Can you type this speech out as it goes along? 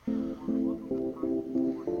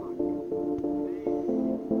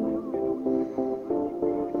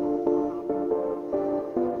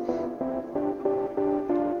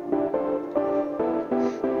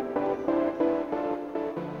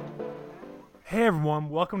Hey everyone,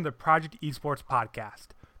 welcome to the Project Esports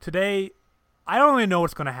Podcast. Today, I don't really know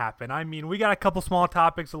what's going to happen. I mean, we got a couple small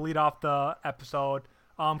topics to lead off the episode.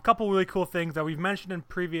 A couple really cool things that we've mentioned in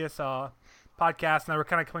previous podcasts and that we're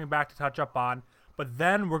kind of coming back to touch up on. But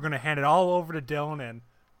then we're going to hand it all over to Dylan, and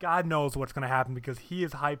God knows what's going to happen because he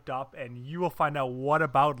is hyped up, and you will find out what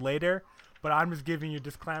about later. But I'm just giving you a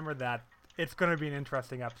disclaimer that it's going to be an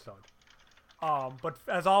interesting episode. But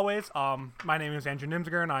as always, my name is Andrew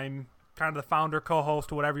Nimsger, and I'm kind of the founder,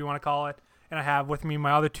 co-host, whatever you want to call it. And I have with me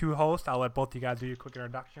my other two hosts. I'll let both of you guys do your quick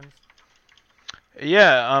introductions.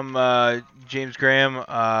 Yeah, I'm James Graham,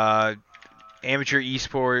 amateur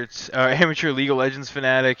esports, amateur League of Legends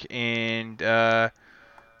fanatic, and now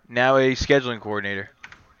a scheduling coordinator.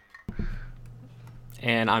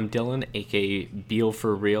 And I'm Dylan, aka Beal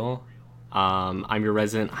for real. I'm your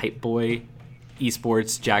resident hype boy,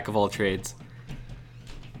 esports jack of all trades.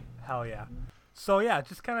 Hell yeah. So yeah,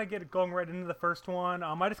 just kind of get going right into the first one.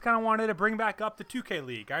 I just kind of wanted to bring back up the 2K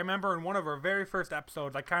League. I remember in one of our very first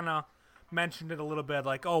episodes, I kind of mentioned it a little bit,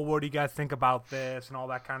 like, oh, what do you guys think about this and all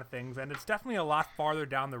that kind of things. And it's definitely a lot farther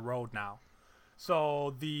down the road now.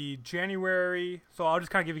 So the January, so I'll just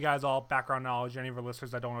kind of give you guys all background knowledge, any of our listeners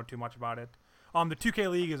that don't know too much about it. The 2K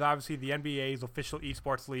League is obviously the NBA's official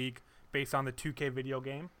esports league based on the 2K video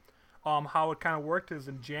game. How it kind of worked is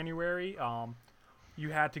in January, you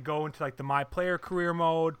had to go into like the My Player career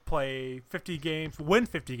mode, play 50 games, win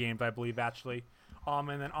 50 games, I believe, actually. And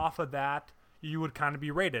then off of that, you would kind of be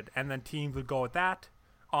rated, and then teams would go with that.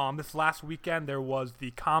 This last weekend, there was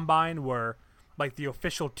the Combine where like the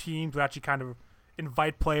official teams would actually kind of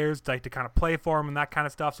invite players like to kind of play for them and that kind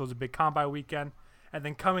of stuff. So it was a big Combine weekend. And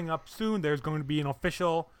then coming up soon, there's going to be an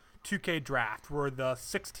official 2K draft where the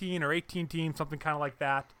 16 or 18 teams, something kind of like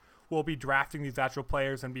that, will be drafting these actual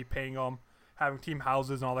players and be paying them, having team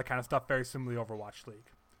houses and all that kind of stuff, very similar to Overwatch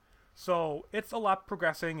League. So it's a lot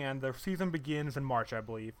progressing, and the season begins in March, I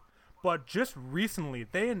believe. But just recently,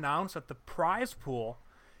 they announced that the prize pool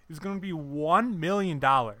is going to be $1 million.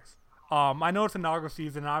 I know it's an inaugural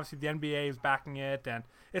season, and obviously the NBA is backing it, and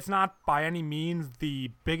it's not by any means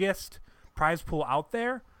the biggest prize pool out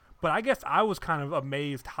there, but I guess I was kind of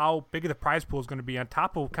amazed how big of the prize pool is going to be on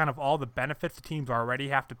top of kind of all the benefits the teams already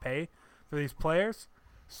have to pay for these players.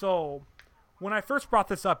 So when I first brought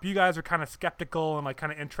this up, you guys are kind of skeptical and like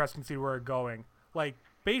kind of interested to see where it's going. Like,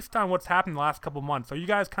 based on what's happened the last couple months, are you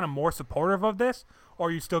guys kind of more supportive of this, or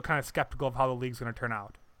are you still kind of skeptical of how the league's going to turn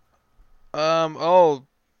out?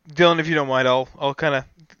 Dylan, if you don't mind, I'll kind of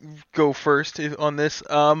go first on this.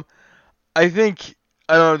 I think,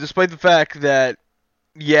 I don't know, despite the fact that,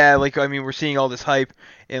 yeah, like, I mean, we're seeing all this hype,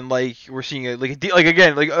 and like we're seeing it like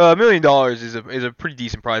again, like $1 million is a pretty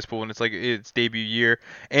decent prize pool, and it's like its debut year.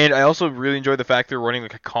 And I also really enjoy the fact they're running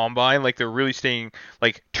like a combine, like they're really staying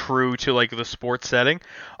like true to like the sports setting.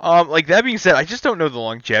 Like that being said, I just don't know the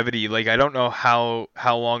longevity. Like I don't know how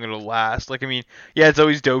long it'll last. Like I mean, yeah, it's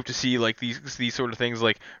always dope to see like these sort of things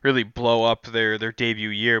like really blow up their debut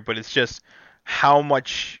year, but it's just how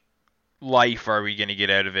much life are we going to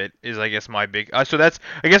get out of it is I guess my big so that's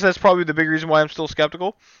I guess that's probably the big reason why I'm still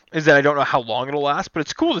skeptical is that I don't know how long it'll last, but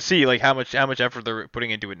it's cool to see like how much effort they're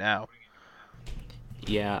putting into it now.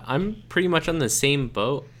 Yeah, I'm pretty much on the same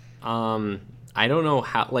boat. I don't know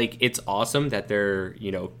how, like, it's awesome that they're,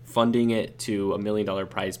 funding it to $1 million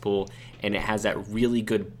prize pool, and it has that really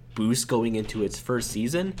good boost going into its first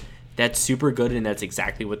season. That's super good, and that's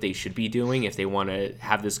exactly what they should be doing if they want to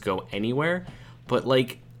have this go anywhere. But,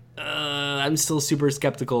 like, I'm still super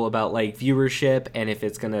skeptical about like viewership and if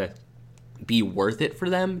it's gonna be worth it for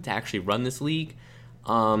them to actually run this league.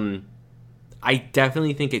 I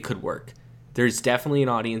definitely think it could work. There's definitely an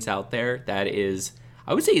audience out there that is,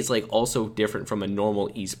 I would say it's like also different from a normal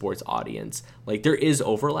esports audience. Like there is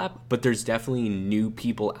overlap, but there's definitely new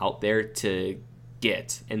people out there to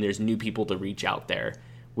get, and there's new people to reach out there,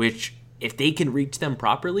 which if they can reach them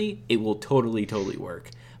properly, it will totally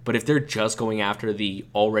work. But if they're just going after the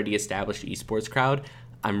already established esports crowd,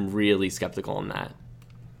 I'm really skeptical on that.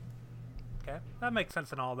 Okay, that makes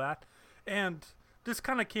sense and all that. And this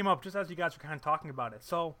kind of came up just as you guys were kind of talking about it.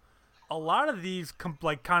 So a lot of these,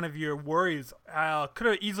 like kind of your worries could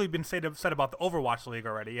have easily been said about the Overwatch League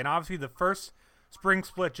already. And obviously the first spring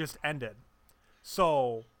split just ended.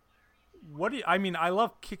 So what do you, I mean, I always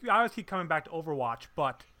keep coming back to Overwatch,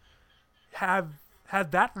 but has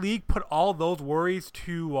that league put all those worries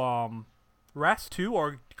to rest too,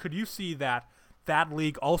 or could you see that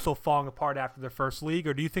league also falling apart after their first league,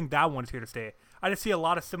 or do you think that one's here to stay? I just see a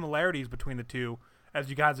lot of similarities between the two, as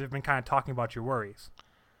you guys have been kind of talking about your worries.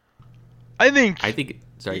 I think.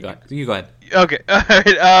 Sorry, go ahead. You go ahead. Okay. All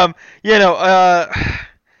right.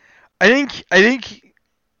 I think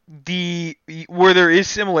the where there is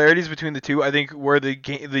similarities between the two, I think where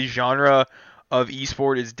the genre of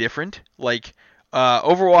esport is different. Like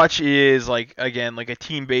Overwatch is like again like a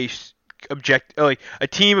team based like a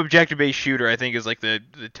team objective based shooter. I think is like the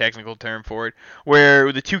technical term for it.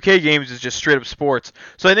 Where the 2K games is just straight up sports.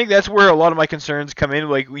 So I think that's where a lot of my concerns come in.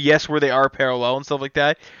 Like yes, where they are parallel and stuff like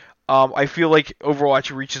that. I feel like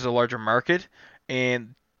Overwatch reaches a larger market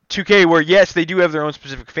and 2K, where yes, they do have their own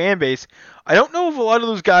specific fan base. I don't know if a lot of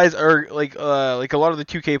those guys are like a lot of the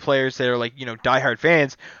 2K players that are like diehard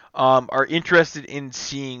fans are interested in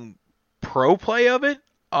seeing pro play of it.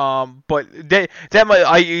 But that might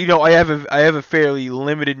I have a fairly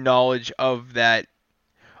limited knowledge of that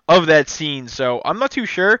scene, so I'm not too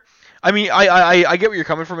sure. I mean, I get where you're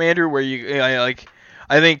coming from, Andrew. Where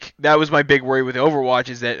I think that was my big worry with Overwatch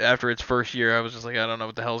is that after its first year, I was just like, I don't know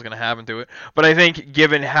what the hell is going to happen to it. But I think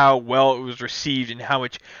given how well it was received and how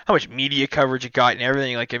much media coverage it got and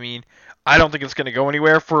everything, like I mean, I don't think it's going to go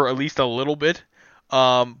anywhere for at least a little bit.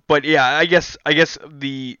 But yeah, I guess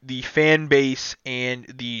the fan base and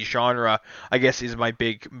the genre, I guess, is my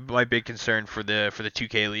big concern for the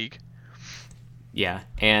 2K League. Yeah,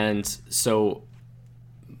 and so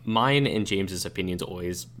mine and James's opinions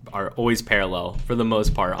are always parallel for the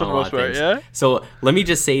most part on a lot of things. Yeah. So let me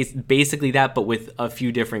just say basically that, but with a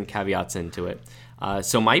few different caveats into it.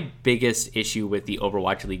 So my biggest issue with the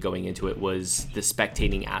Overwatch League going into it was the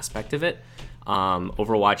spectating aspect of it.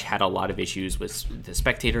 Overwatch had a lot of issues with the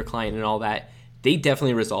spectator client and all that. They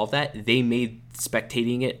definitely resolved that. They made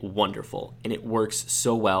spectating it wonderful, and it works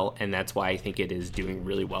so well, and that's why I think it is doing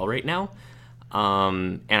really well right now.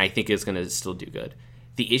 And I think it's going to still do good.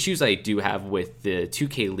 The issues I do have with the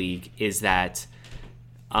 2K League is that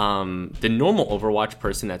the normal Overwatch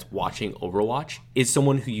person that's watching Overwatch is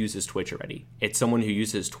someone who uses Twitch already. It's someone who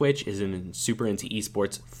uses Twitch, is super into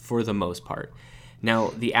esports for the most part.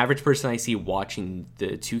 Now, the average person I see watching the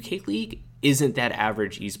 2K League isn't that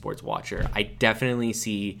average esports watcher. I definitely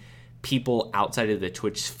see people outside of the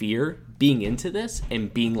Twitch sphere being into this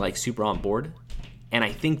and being like super on board. And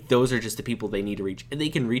I think those are just the people they need to reach. And they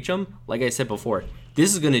can reach them, like I said before,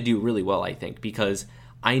 this is going to do really well, I think, because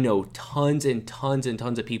I know tons and tons and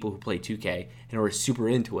tons of people who play 2K and are super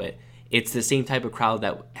into it. It's the same type of crowd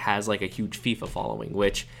that has like a huge FIFA following,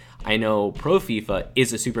 which I know Pro FIFA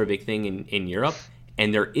is a super big thing in Europe,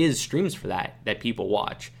 and there is streams for that people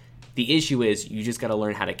watch. The issue is you just got to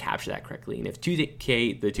learn how to capture that correctly. And if the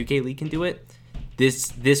 2K League can do it,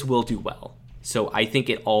 this will do well. So I think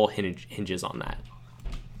it all hinges on that.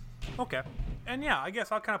 Okay. And yeah, I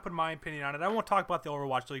guess I'll kind of put my opinion on it. I won't talk about the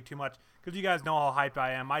Overwatch League too much because you guys know how hyped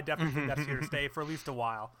I am. I definitely think that's here to stay for at least a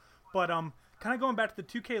while. But kind of going back to the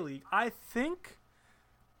 2K League, I think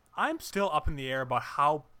I'm still up in the air about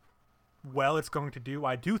how well it's going to do.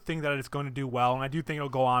 I do think that it's going to do well, and I do think it'll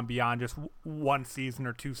go on beyond just one season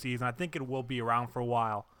or two seasons. I think it will be around for a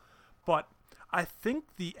while. But I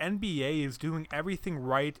think the NBA is doing everything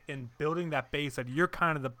right in building that base that you're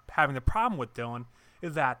kind of having the problem with, Dylan,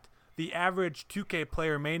 is that the average 2K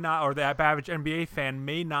player may not, or the average NBA fan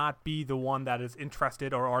may not be the one that is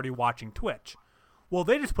interested or already watching Twitch. Well,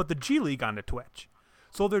 they just put the G League onto Twitch.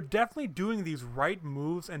 So they're definitely doing these right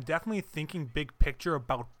moves and definitely thinking big picture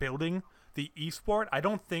about building the esport. I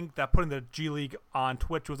don't think that putting the G League on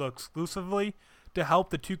Twitch was exclusively to help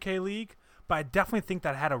the 2K League, but I definitely think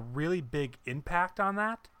that had a really big impact on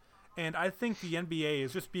that. And I think the NBA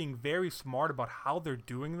is just being very smart about how they're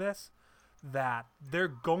doing this, that they're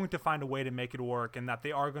going to find a way to make it work, and that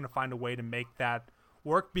they are going to find a way to make that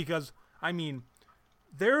work because, I mean,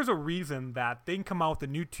 there's a reason that they can come out with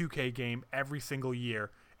a new 2K game every single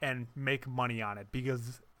year and make money on it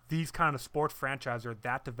because these kind of sports franchises are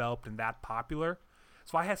that developed and that popular.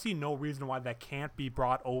 So I see no reason why that can't be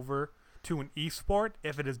brought over to an esport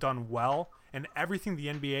if it is done well, and everything the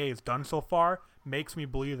NBA has done so far makes me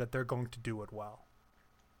believe that they're going to do it well.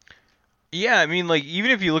 Yeah, I mean, like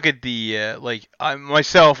even if you look at the I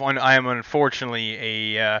myself, I am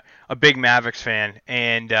unfortunately a big Mavericks fan,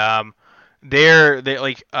 and they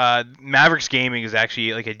like Mavericks Gaming is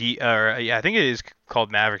actually like I think it is called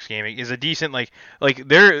Mavericks Gaming is a decent like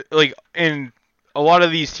they're like, and a lot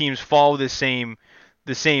of these teams follow the same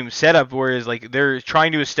setup, whereas like they're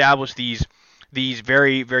trying to establish these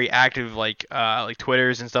very very active like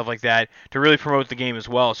Twitters and stuff like that to really promote the game as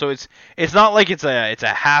well. So it's not like it's a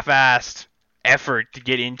half-assed effort to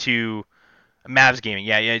get into Mavs Gaming.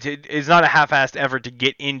 Yeah, it's not a half-assed effort to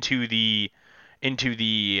get into the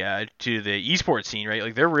esports scene, right?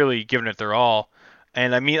 Like they're really giving it their all.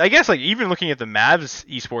 And I mean, I guess like even looking at the Mavs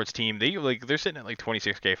esports team, they're sitting at like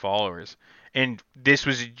 26K followers, and this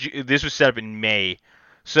was set up in May.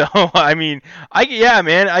 So I mean, yeah,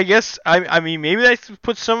 man. I guess I mean maybe that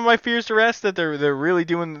puts some of my fears to rest that they're really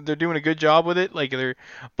doing a good job with it. Like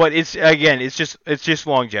but it's again it's just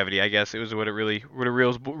longevity. I guess it was what it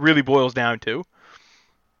really boils down to.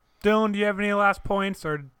 Dylan, do you have any last points,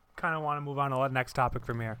 or kind of want to move on to the next topic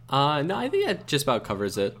from here? No, I think that just about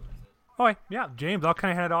covers it. Oh, yeah, James, I'll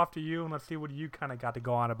kind of hand it off to you, and let's see what you kind of got to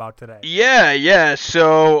go on about today. Yeah.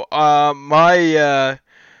 So I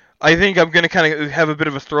think I'm gonna kind of have a bit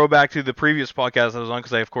of a throwback to the previous podcast I was on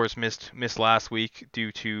because I of course missed last week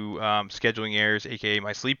due to scheduling errors, aka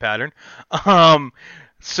my sleep pattern.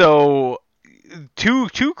 So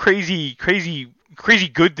two crazy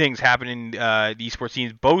good things happen in the esports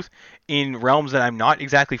scenes, both in realms that I'm not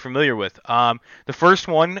exactly familiar with. The first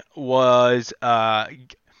one was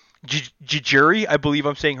Jijuri, I believe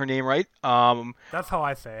I'm saying her name right. That's how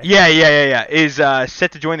I say it. Yeah. Is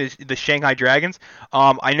set to join the Shanghai Dragons.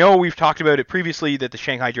 I know we've talked about it previously that the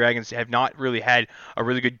Shanghai Dragons have not really had a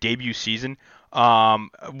really good debut season.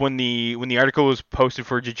 When the article was posted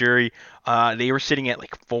for Jijuri, they were sitting at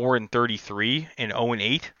like 4-33 and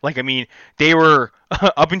 0-8. Like I mean, they were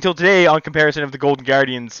up until today on comparison of the Golden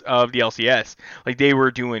Guardians of the LCS. Like they were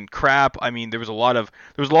doing crap. I mean, there was a lot of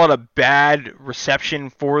bad reception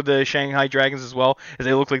for the Shanghai Dragons as well, as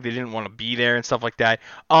they looked like they didn't want to be there and stuff like that.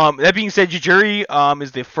 That being said, Jijuri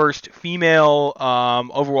is the first female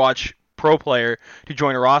Overwatch pro player to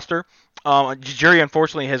join a roster. Jijuri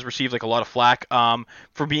unfortunately has received like a lot of flack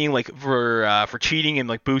for being like for cheating and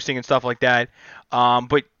like boosting and stuff like that.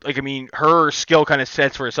 But like I mean, her skill kind of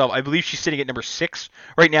sets for herself. I believe she's sitting at number 6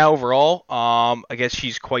 right now overall. I guess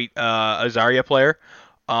she's quite a Zarya player.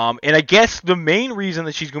 And I guess the main reason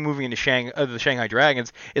that she's moving into the Shanghai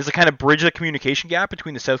Dragons is to kind of bridge the communication gap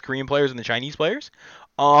between the South Korean players and the Chinese players.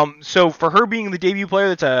 So for her being the debut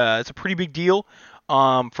player, that's a pretty big deal.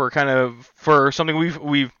 For something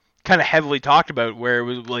we've kind of heavily talked about, where it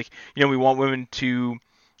was like, you know, we want women to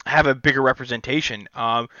have a bigger representation.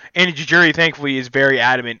 And Jijuri, thankfully, is very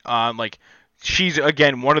adamant on like she's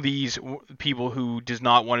again one of these people who does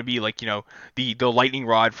not want to be like, you know, the lightning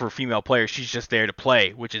rod for female players. She's just there to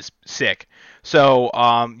play, which is sick. So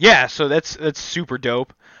yeah, so that's super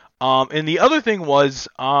dope. And the other thing was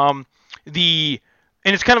and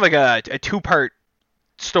it's kind of like a two-part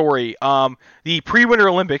story. The pre-Winter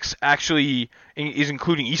Olympics actually is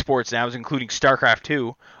including esports now, is including StarCraft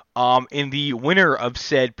 2. And the winner of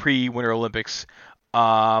said pre-Winter Olympics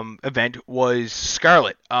event was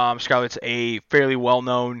Scarlet. Scarlet's a fairly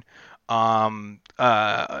well-known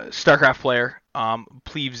StarCraft player.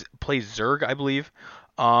 Plays Zerg, I believe.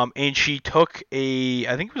 And she took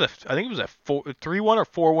I think it was a 3-1 or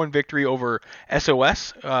 4-1 victory over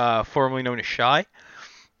SOS, formerly known as Shy.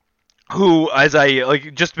 Who, as I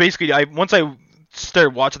like, just basically, once I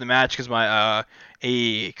started watching the match, because my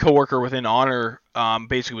a coworker within Honor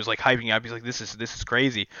basically was like hyping up. He's like, this is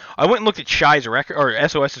crazy. I went and looked at Shy's record, or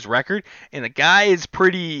SOS's record, and the guy is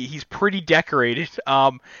he's pretty decorated.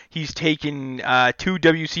 He's taken 2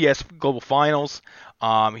 WCS Global Finals.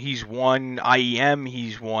 He's won IEM.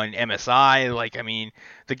 He's won MSI. Like, I mean,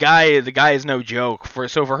 the guy is no joke. For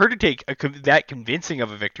her to take that convincing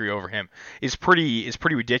of a victory over him is pretty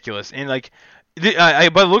ridiculous. And like, by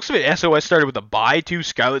the looks of it, SOS started with a bye too.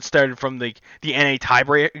 Scarlet started from the NA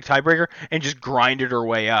tiebreaker and just grinded her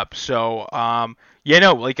way up. So yeah,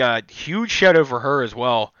 no, like a huge shout out for her as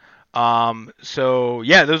well. So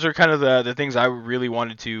yeah, those are kind of the things I really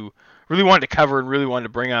wanted to cover and really wanted to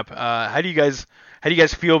bring up. How do you guys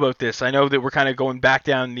feel about this? I know that we're kind of going back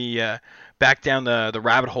down the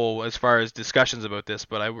rabbit hole as far as discussions about this,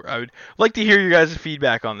 but I would like to hear your guys'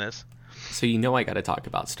 feedback on this. So you know I got to talk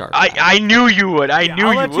about StarCraft. I knew you would.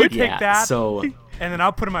 I'll let you take Yeah, that, so and then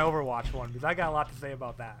I'll put in my Overwatch one because I got a lot to say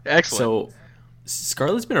about that. Excellent. So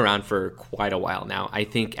Scarlet's been around for quite a while now. I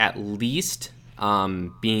think at least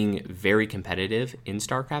being very competitive in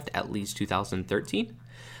StarCraft, at least 2013.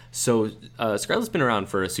 So Scarlet's been around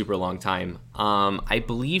for a super long time. I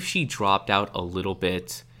believe she dropped out a little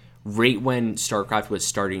bit right when StarCraft was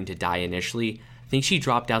starting to die initially. I think she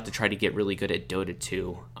dropped out to try to get really good at Dota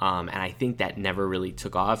 2. And I think that never really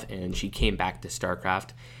took off, and she came back to StarCraft.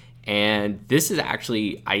 And this is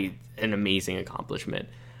actually an amazing accomplishment.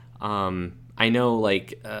 I know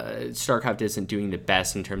like StarCraft isn't doing the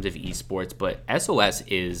best in terms of esports, but SOS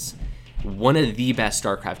is one of the best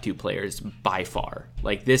StarCraft 2 players by far.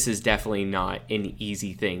 Like, this is definitely not an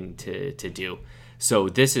easy thing to do. So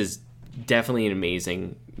this is definitely an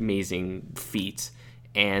amazing feat.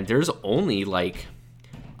 And there's only like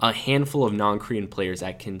a handful of non-Korean players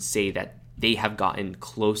that can say that they have gotten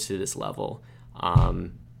close to this level.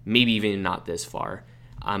 Maybe even not this far.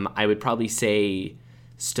 I would probably say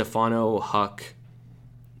Stefano, Huck,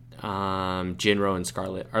 Jinro, and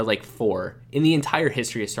Scarlet are like 4 in the entire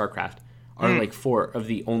history of StarCraft. Are like 4 of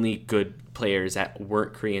the only good players that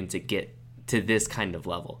weren't Korean to get to this kind of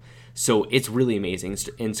level. So it's really amazing.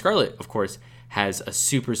 And Scarlet, of course, has a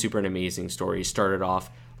super amazing story. Started off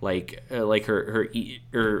like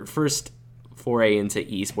her first foray into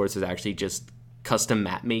esports was actually just custom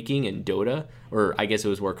map making in Dota, or I guess it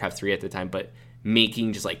was Warcraft 3 at the time, but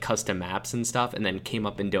making just like custom maps and stuff, and then came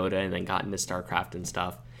up in Dota and then got into StarCraft and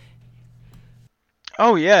stuff.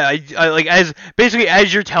 Oh yeah, I like as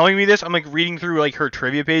you're telling me this, I'm like reading through like her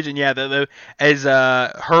trivia page, and yeah, the as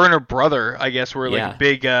her and her brother, I guess, were like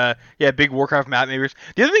big Warcraft map makers.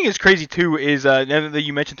 The other thing is crazy too is now that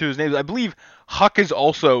you mentioned too his name, I believe Huck is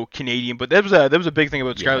also Canadian, but that was a big thing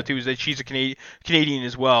about Scarlet too, is that she's a Canadian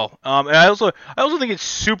as well. And I also think it's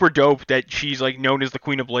super dope that she's like known as the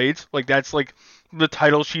Queen of Blades. Like that's like the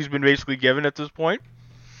title she's been basically given at this point.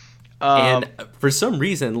 And for some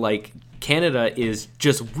reason, like Canada is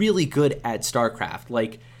just really good at StarCraft.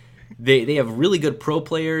 Like they have really good pro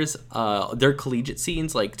players. Their collegiate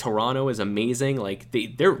scenes, like Toronto, is amazing. Like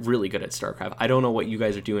they're really good at StarCraft. I don't know what you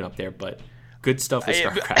guys are doing up there, but good stuff with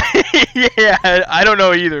StarCraft. Yeah, I don't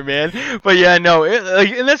know either, man. But yeah, no,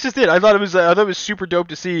 and that's just it. I thought it was super dope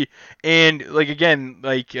to see. And like again,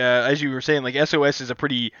 like as you were saying, like SOS is a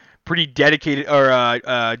pretty dedicated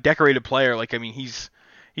or decorated player. Like I mean, he's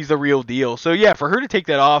the real deal. So yeah, for her to take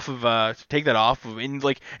that off of in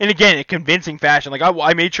like, and again, in convincing fashion. Like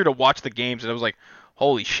I made sure to watch the games, and I was like,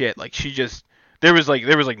 holy shit! Like she just there was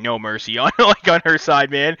no mercy on on her side,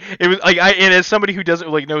 man. It was like and as somebody who doesn't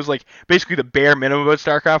like knows like basically the bare minimum about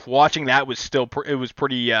StarCraft, watching that was still it was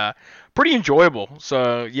pretty enjoyable.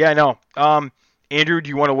 So yeah, no. Andrew, do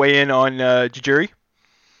you want to weigh in on Jajiri?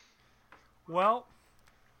 Well,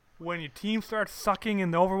 when your team starts sucking in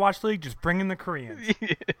the Overwatch League, just bring in the Koreans.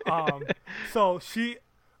 So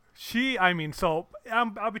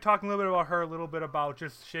I'll be talking a little bit about her, a little bit about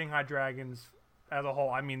just Shanghai Dragons as a whole.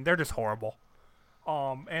 I mean, they're just horrible.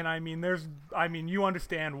 And you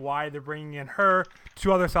understand why they're bringing in her,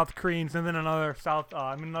 2 other South Koreans, and then another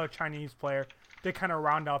Chinese player. They kind of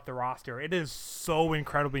round out the roster. It is so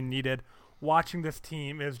incredibly needed. Watching this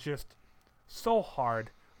team is just so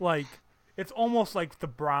hard. Like, it's almost like the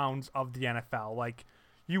Browns of the NFL. Like,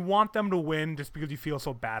 you want them to win just because you feel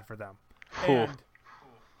so bad for them. And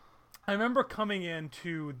I remember coming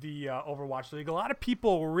into the Overwatch League, a lot of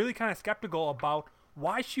people were really kind of skeptical about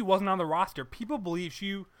why she wasn't on the roster. People believe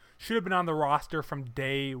she should have been on the roster from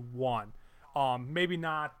day one. Maybe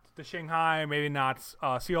not the Shanghai, maybe not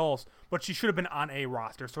Seoul's, but she should have been on a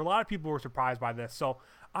roster. So a lot of people were surprised by this. So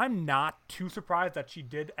I'm not too surprised that she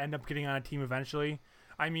did end up getting on a team eventually.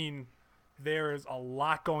 I mean, there is a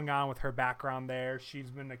lot going on with her background there. She's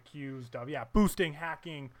been accused of, boosting,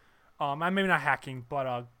 hacking. Maybe not hacking,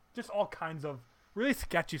 but just all kinds of really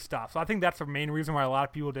sketchy stuff. So I think that's the main reason why a lot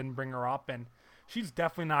of people didn't bring her up. And she's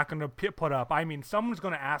definitely not going to put up. I mean, someone's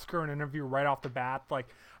going to ask her in an interview right off the bat, like,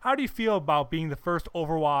 how do you feel about being the first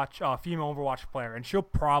Overwatch, female Overwatch player? And she'll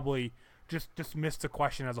probably just dismiss the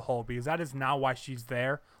question as a whole, because that is not why she's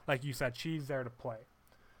there. Like you said, she's there to play.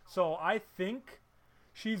 So I think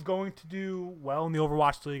she's going to do well in the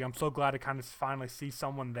Overwatch League. I'm so glad to kind of finally see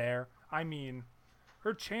someone there. I mean,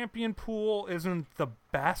 her champion pool isn't the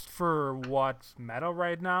best for what's meta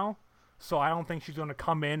right now, so I don't think she's going to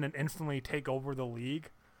come in and instantly take over the league.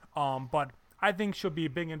 But I think she'll be a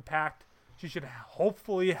big impact. She should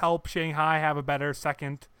hopefully help Shanghai have a better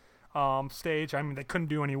second stage. I mean, they couldn't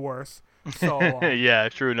do any worse. So yeah,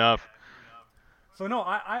 true enough. So no,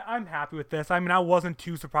 I'm happy with this. I mean, I wasn't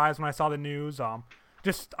too surprised when I saw the news.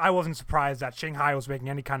 I wasn't surprised that Shanghai was making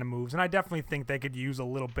any kind of moves, and I definitely think they could use a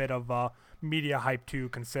little bit of media hype too,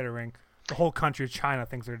 considering the whole country of China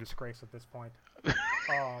thinks they're a disgrace at this point.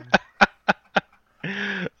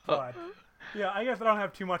 But yeah, I guess I don't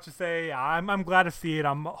have too much to say. I'm glad to see it.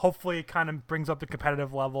 Hopefully it kind of brings up the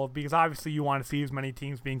competitive level, because obviously you want to see as many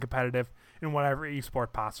teams being competitive in whatever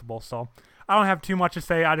esport possible. So I don't have too much to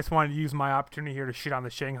say. I just wanted to use my opportunity here to shit on the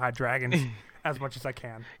Shanghai Dragons as much as I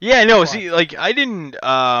can. Yeah, no, see, like, I didn't,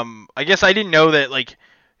 I guess I didn't know that, like,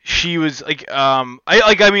 she was, like, I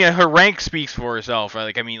mean, her rank speaks for herself,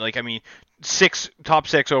 right? I mean, top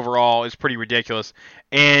six overall is pretty ridiculous.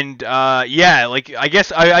 And, yeah, like, I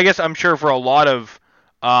guess I'm sure for a lot of,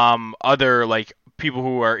 other, like, people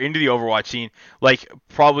who are into the Overwatch scene, like,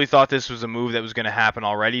 probably thought this was a move that was going to happen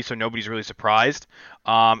already, so nobody's really surprised.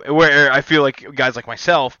 Where I feel like guys like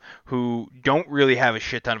myself who don't really have a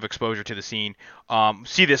shit ton of exposure to the scene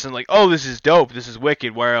see this and like, oh, this is dope, this is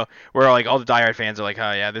wicked. Where like all the diehard fans are like,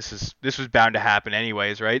 oh yeah, this was bound to happen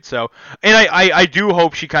anyways, right? So, and I do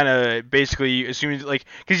hope she kind of basically assumes like,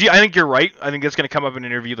 because I think you're right. I think that's going to come up in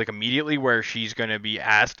an interview like immediately where she's going to be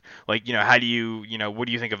asked like, how do you what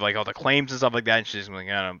do you think of like all the claims and stuff like that? And she's like,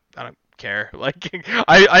 I don't care. Like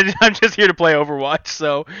I'm just here to play Overwatch.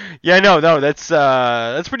 So yeah, no, that's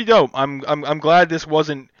pretty dope. I'm glad this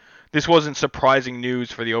wasn't surprising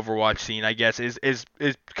news for the Overwatch scene. I guess is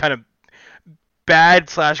kind of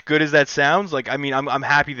bad / good as that sounds. Like, I mean, I'm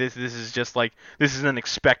happy this is just like, this is an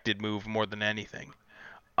expected move more than anything.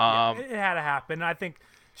 It had to happen. I think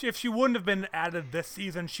if she wouldn't have been added this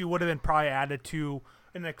season, she would have been probably added to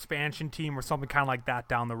an expansion team or something kind of like that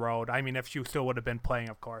down the road. I mean, if she still would have been playing,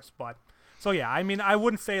 of course. But so yeah, I mean, I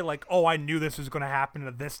wouldn't say like, oh, I knew this was going to happen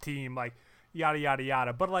to this team, like yada yada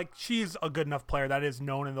yada. But like, she's a good enough player that is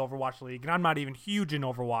known in the Overwatch League, and I'm not even huge in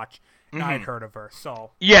Overwatch, and I'd heard of her.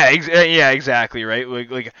 So yeah, exactly, right. Like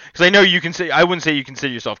because I know you can say, I wouldn't say you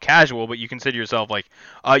consider yourself casual, but you consider yourself like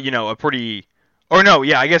a pretty, or no,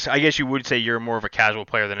 yeah, I guess you would say you're more of a casual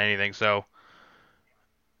player than anything. So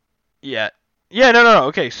yeah. Yeah, no.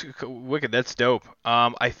 Okay, so, wicked. That's dope.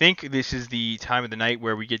 I think this is the time of the night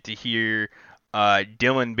where we get to hear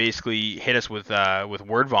Dylan basically hit us with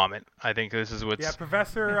word vomit. I think this is what's. Yeah,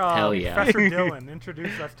 Professor Dylan,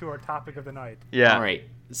 introduce us to our topic of the night. Yeah. All right.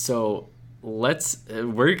 So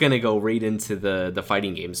we're gonna go right into the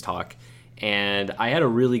fighting games talk, and I had a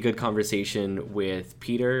really good conversation with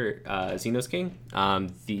Peter Xenos King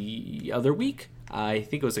the other week. I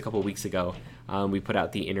think it was a couple weeks ago. We put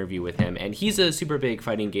out the interview with him, and he's a super big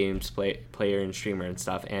fighting games player and streamer and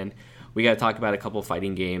stuff. And we got to talk about a couple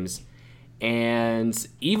fighting games. And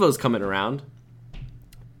EVO's coming around,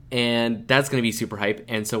 and that's going to be super hype.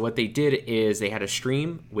 And so what they did is they had a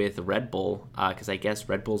stream with Red Bull, because I guess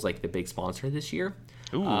Red Bull's like the big sponsor this year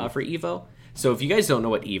for EVO. So if you guys don't know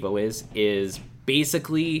what EVO is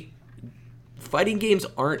basically fighting games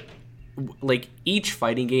aren't, like, each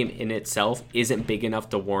fighting game in itself isn't big enough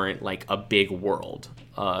to warrant like a big world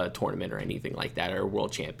tournament or anything like that, or a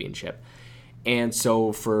world championship. And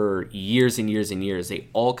so for years and years and years, they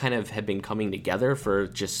all kind of have been coming together for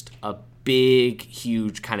just a big,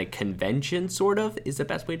 huge kind of convention, sort of, is the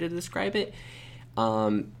best way to describe it.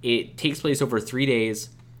 It takes place over 3 days,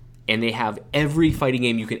 and they have every fighting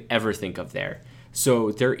game you can ever think of there.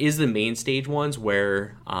 So there is the main stage ones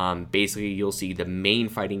where basically you'll see the main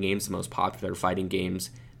fighting games, the most popular fighting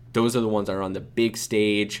games. Those are the ones that are on the big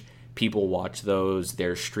stage. People watch those.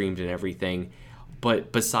 They're streamed and everything.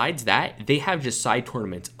 But besides that, they have just side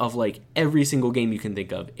tournaments of like every single game you can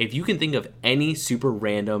think of. If you can think of any super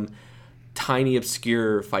random, tiny,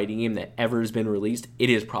 obscure fighting game that ever has been released, it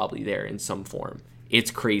is probably there in some form.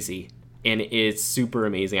 It's crazy. And it's super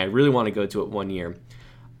amazing. I really want to go to it one year.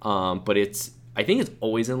 But I think it's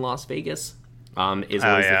always in Las Vegas, is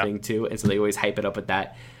always the thing too. And so they always hype it up with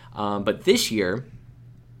that. But this year,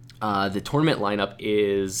 the tournament lineup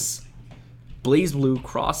is BlazBlue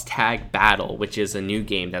Cross Tag Battle, which is a new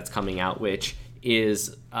game that's coming out, which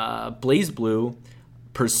is BlazBlue,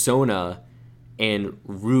 Persona, and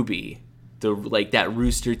Ruby, that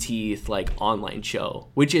Rooster Teeth online show,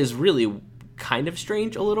 which is really kind of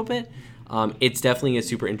strange a little bit. It's definitely a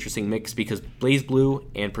super interesting mix because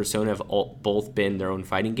BlazBlue and Persona have both been their own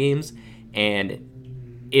fighting games,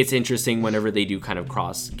 and it's interesting whenever they do kind of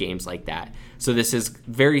cross games like that. So this is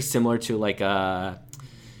very similar to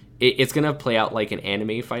it's going to play out like an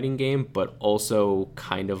anime fighting game, but also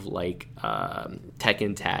kind of like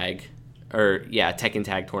Tekken Tag, Tekken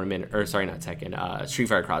Tag Tournament, or sorry, not Tekken, Street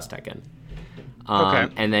Fighter Cross Tekken.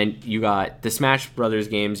 Okay. And then you got the Smash Brothers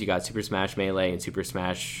games. You got Super Smash Melee and Super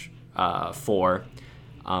Smash 4.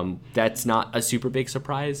 That's not a super big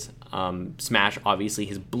surprise. Smash obviously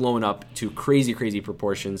has blown up to crazy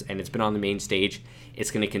proportions, and it's been on the main stage.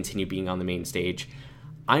 It's going to continue being on the main stage.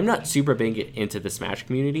 I'm not super big into the Smash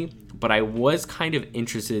community, but I was kind of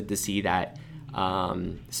interested to see that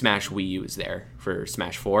Smash Wii U is there for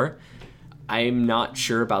Smash 4. I'm not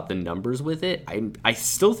sure about the numbers with it. I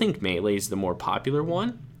still think Melee is the more popular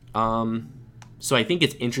one. So I think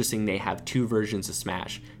it's interesting they have two versions of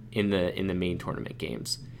Smash in the main tournament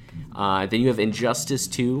games. Then you have Injustice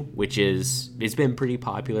 2, which it's been pretty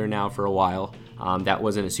popular now for a while. That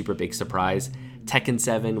wasn't a super big surprise. Tekken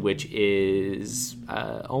 7, which is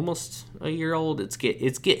almost a year old. It's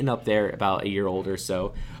getting up there, about a year old or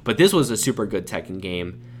so. But this was a super good Tekken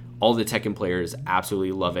game. all the Tekken players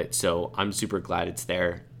absolutely love it, so I'm super glad it's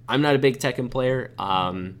there. I'm not a big Tekken player.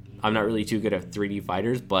 I'm not really too good at 3D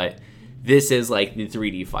fighters, but this is like the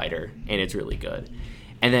 3D fighter, and it's really good.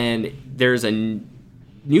 And then there's a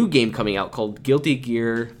new game coming out called Guilty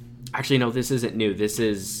Gear. Actually, no, this isn't new.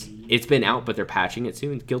 It's been out, but they're patching it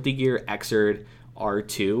soon. Guilty Gear Xrd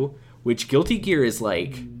R2, which Guilty Gear is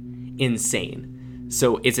like insane.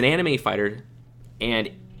 So it's an anime fighter,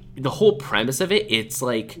 and the whole premise of it's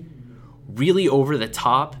like really over the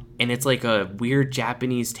top, and it's like a weird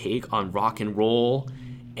Japanese take on rock and roll,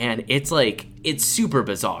 and it's super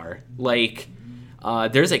bizarre. Like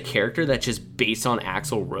there's a character that's just based on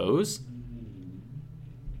Axl Rose,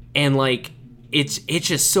 and like it's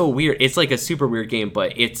just so weird. It's like a super weird game,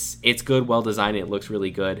 but it's good, well designed, and it looks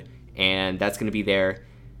really good, and that's going to be there.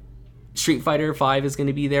 Street Fighter V is going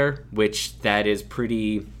to be there, which that is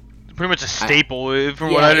pretty much a staple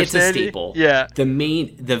from what I understand. It's a staple. Yeah.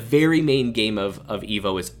 The very main game of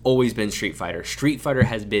EVO has always been Street Fighter. Street Fighter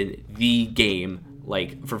has been the game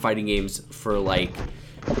like for fighting games for like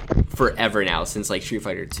forever now, since like Street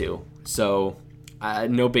Fighter 2. So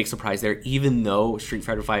no big surprise there. Even though Street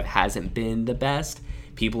Fighter V hasn't been the best,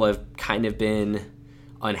 people have kind of been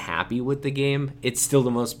unhappy with the game. It's still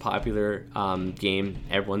the most popular game.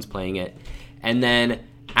 Everyone's playing it. And then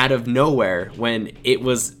out of nowhere, when it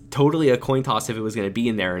was totally a coin toss if it was going to be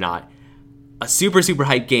in there or not, a super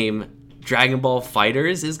hype game, Dragon Ball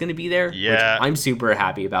FighterZ, is going to be there. Yeah. Which I'm super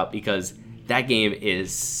happy about, because that game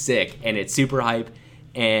is sick and it's super hype,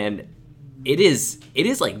 and it is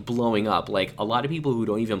like blowing up. Like a lot of people who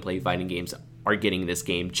don't even play fighting games are getting this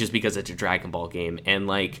game just because it's a Dragon Ball game, and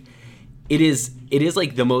like it is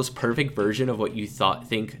like the most perfect version of what you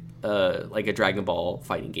think like a Dragon Ball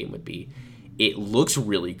fighting game would be. It looks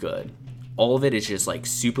really good. All of it is just like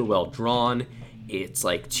super well drawn. It's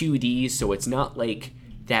like 2D, so it's not like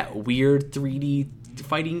that weird 3D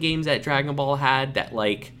fighting games that Dragon Ball had that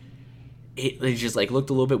like it just like looked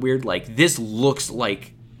a little bit weird. Like this looks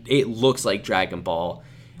like Dragon Ball.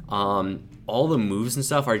 All the moves and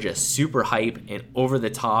stuff are just super hype and over the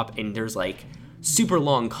top, and there's like super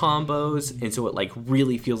long combos, and so it like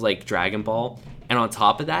really feels like Dragon Ball. And on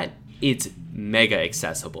top of that, it's mega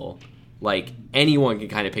accessible. Like anyone can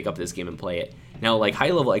kind of pick up this game and play it. Now, like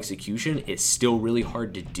high level execution is still really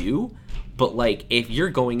hard to do, but like if you're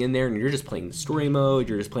going in there and you're just playing the story mode,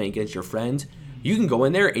 you're just playing against your friends, you can go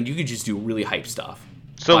in there and you can just do really hype stuff.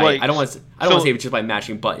 So I don't want to say it's just by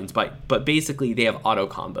mashing buttons, but basically they have auto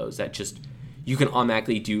combos that just you can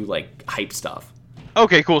automatically do like hype stuff.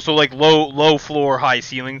 Okay, cool. So like low floor, high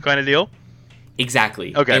ceiling kind of deal?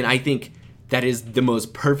 Exactly. Okay. And I think that is the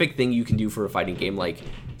most perfect thing you can do for a fighting game. Like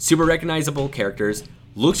super recognizable characters,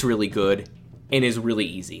 looks really good, and is really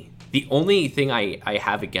easy. The only thing I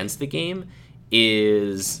have against the game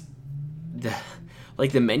is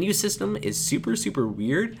the menu system is super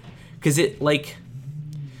weird, because it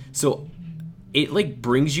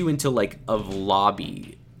brings you into like a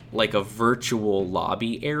lobby, like a virtual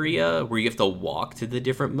lobby area where you have to walk to the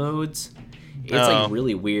different modes. It's like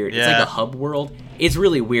really weird. Yeah. It's like a hub world. It's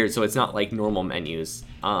really weird, so it's not like normal menus.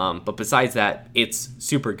 But besides that, it's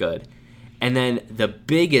super good. And then the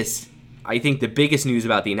biggest news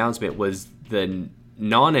about the announcement was the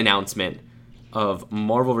non-announcement of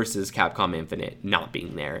Marvel vs. Capcom Infinite not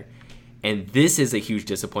being there. And this is a huge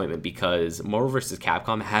disappointment, because Marvel vs.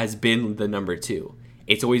 Capcom has been the number 2.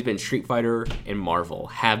 It's always been Street Fighter and Marvel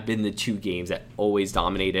have been the 2 games that always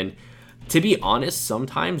dominate. And to be honest,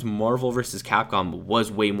 sometimes Marvel vs. Capcom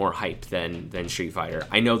was way more hype than Street Fighter.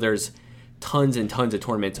 I know there's tons and tons of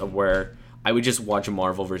tournaments of where I would just watch a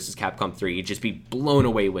Marvel vs. Capcom 3, just be blown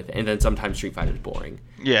away with it, and then sometimes Street Fighter's boring.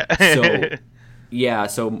 Yeah.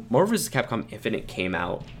 So Marvel vs. Capcom Infinite came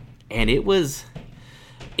out, and it was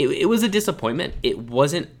a disappointment. It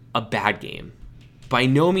wasn't a bad game. By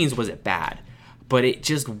no means was it bad, but it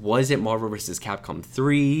just wasn't Marvel vs. Capcom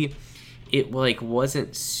 3. It like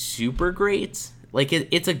wasn't super great. Like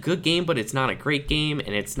it's a good game, but it's not a great game,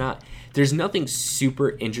 and there's nothing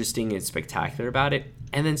super interesting and spectacular about it.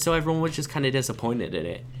 And then so everyone was just kind of disappointed in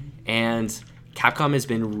it. And Capcom has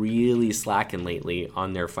been really slacking lately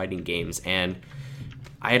on their fighting games, and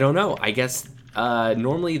I don't know. I guess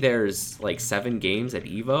normally there's like 7 games at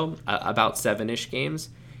EVO, about 7-ish games.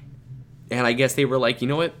 And I guess they were like, you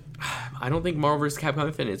know what? I don't think Marvel vs. Capcom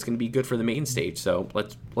Infinite is going to be good for the main stage, so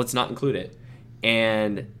let's not include it.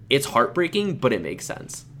 And it's heartbreaking, but it makes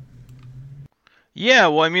sense. Yeah,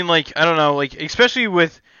 well, I mean, like, I don't know, like, especially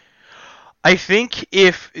with, I think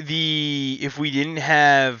if we didn't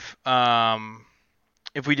have Dragon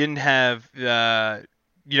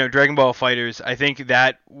Ball FighterZ, I think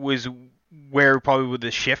that was where probably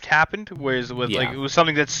the shift happened, whereas with like Yeah. it was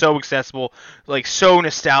something that's so accessible, like so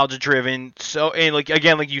nostalgia driven, so and like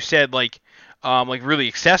again like you said like really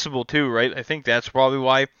accessible too, right? I think that's probably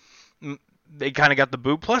why they kind of got the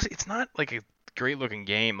boot. Plus, it's not like a great looking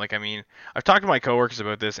game. Like I mean, I've talked to my coworkers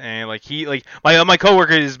about this, and like my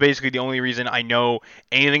coworker is basically the only reason I know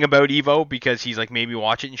anything about Evo because he's like made me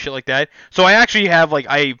watch it and shit like that. So I actually have like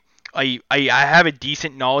I have a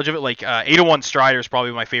decent knowledge of it. Like 801 Strider is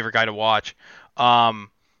probably my favorite guy to watch.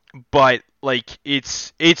 But like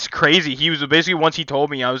it's crazy. He was basically once he told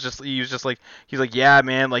me, he was just like he's like yeah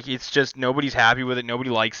man, like it's just nobody's happy with it, nobody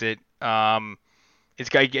likes it.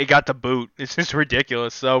 It got the boot. It's just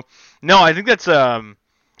ridiculous. So no, I think that's I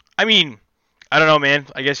mean I don't know man.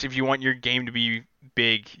 I guess if you want your game to be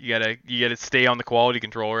big, you gotta stay on the quality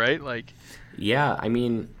control, right? Like Yeah, I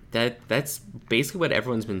mean that's basically what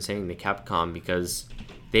everyone's been saying to Capcom because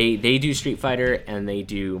they do Street Fighter and they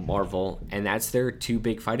do Marvel, and that's their two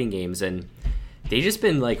big fighting games, and they just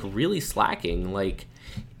been like really slacking. Like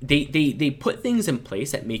they put things in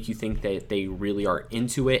place that make you think that they really are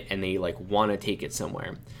into it and they like want to take it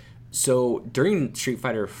somewhere. So during Street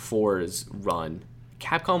Fighter 4's run,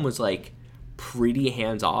 Capcom was like pretty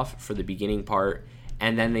hands off for the beginning part.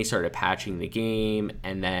 And then they started patching the game,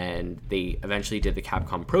 and then they eventually did the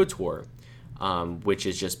Capcom Pro Tour, which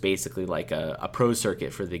is just basically like a pro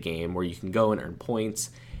circuit for the game where you can go and earn points.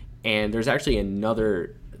 And there's actually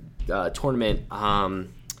another tournament.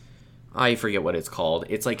 I forget what it's called.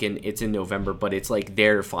 It's in November, but it's like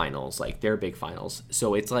their finals, like their big finals.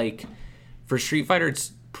 So it's like for Street Fighter,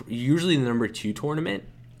 it's usually the number 2 tournament.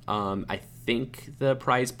 I think the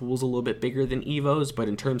prize pool is a little bit bigger than Evo's, but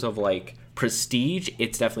in terms of like prestige,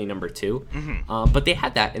 it's definitely number 2. Mm-hmm. But they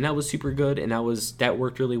had that, and that was super good, and that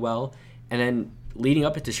worked really well. And then leading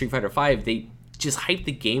up into Street Fighter 5, they just hyped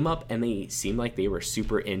the game up, and they seemed like they were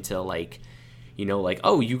super into like, you know, like,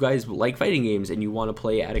 oh, you guys like fighting games and you want to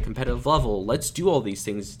play at a competitive level. Let's do all these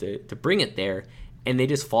things to bring it there, and they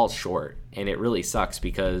just fall short, and it really sucks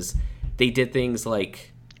because they did things like.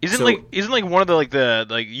 Isn't one of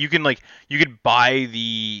the you could buy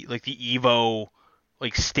the Evo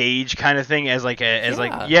like stage kind of thing as like stuff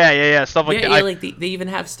like that. Yeah, like they even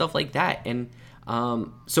have stuff like that. And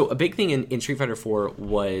so a big thing in Street Fighter 4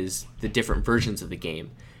 was the different versions of the game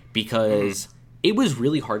because it was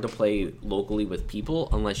really hard to play locally with people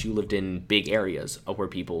unless you lived in big areas of where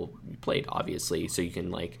people played, obviously. So you can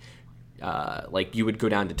like you would go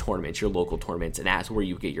down to tournaments, your local tournaments, and that's where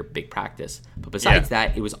you get your big practice. But besides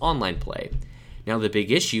that, it was online play. Now, the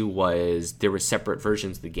big issue was there were separate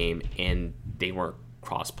versions of the game, and they weren't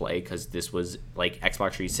cross-play because this was like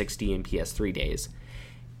Xbox 360 and PS3 days.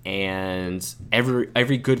 And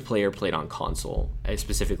every good player played on console,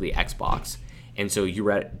 specifically Xbox. And so you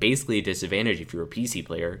were at basically a disadvantage if you were a PC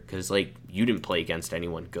player because like you didn't play against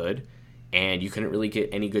anyone good, and you couldn't really get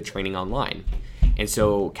any good training online. And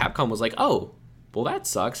so Capcom was like, oh, well, that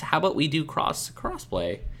sucks. How about we do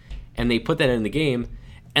crossplay? And they put that in the game,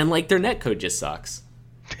 and like their netcode just sucks.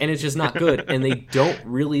 And it's just not good. And they don't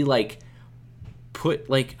really like put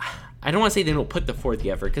like, I don't want to say they don't put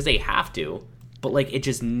the effort because they have to, but like it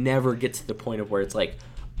just never gets to the point of where it's like,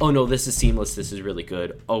 oh no, this is seamless. This is really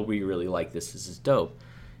good. Oh, we really like this. This is dope.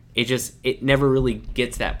 It never really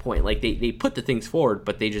gets that point. Like they put the things forward,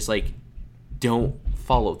 but they just like don't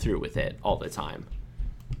follow through with it all the time.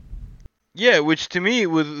 Yeah, which to me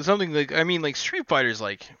with something like like Street Fighter's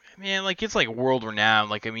like man, like it's like world renowned.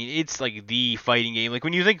 Like it's like the fighting game. Like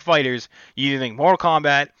when you think fighters, you either think Mortal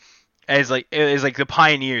Kombat as like the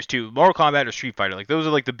pioneers too. Mortal Kombat or Street Fighter. Like those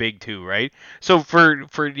are like the big two, right? So for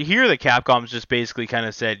to hear that Capcom's just basically kind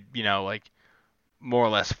of said, you know, like more or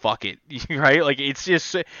less fuck it, right? Like it's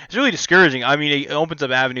really discouraging. I mean, it opens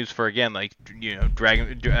up avenues for again like, you know,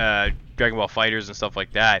 Dragon Ball Fighters and stuff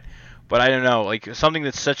like that. But I don't know, like something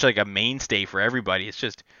that's such like a mainstay for everybody. It's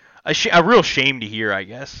just a real shame to hear, I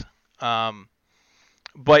guess.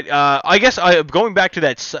 But I guess going back to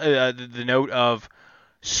that the note of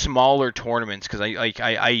smaller tournaments, because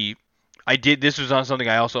I did, this was on something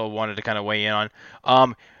I also wanted to kind of weigh in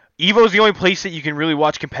on. Evo is the only place that you can really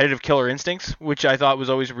watch competitive Killer Instincts, which I thought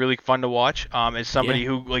was always really fun to watch. As somebody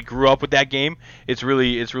who like grew up with that game, it's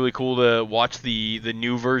really cool to watch the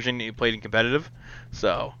new version played in competitive.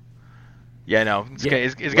 So yeah, no,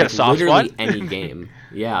 it's got a soft spot. Literally any game.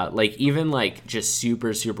 Yeah, like even like just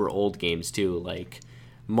super super old games too. Like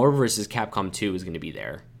Marvel vs. Capcom 2 is going to be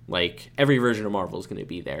there. Like every version of Marvel is going to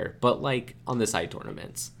be there, but like on the side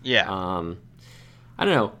tournaments. Yeah. I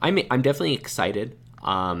don't know. I'm definitely excited.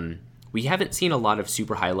 We haven't seen a lot of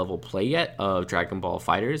super high level play yet of Dragon Ball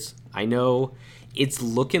Fighters. I know it's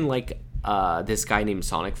looking like this guy named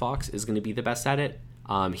Sonic Fox is going to be the best at it.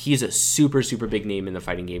 He's a super, super big name in the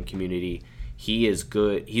fighting game community. He is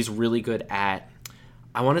good. He's really good at,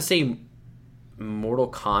 I want to say,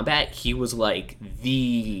 Mortal Kombat. He was like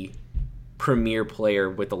the premier player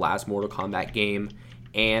with the last Mortal Kombat game.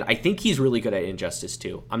 And I think he's really good at Injustice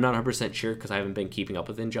too. I'm not 100% sure because I haven't been keeping up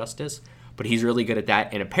with Injustice. But he's really good at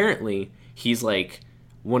that. And apparently, he's like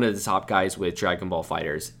one of the top guys with Dragon Ball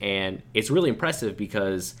FighterZ. And it's really impressive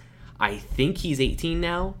because I think he's 18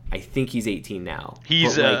 now. He's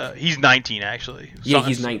He's 19 actually. Yeah,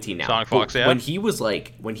 he's 19 now. Sonic Fox, yeah. When he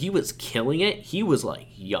was killing it, he was like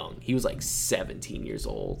young. He was like 17 years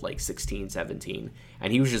old, like 16, 17.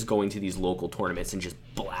 And he was just going to these local tournaments and just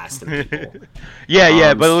blasting people.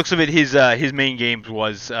 yeah. By the looks of it, his main games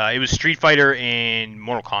was it was Street Fighter and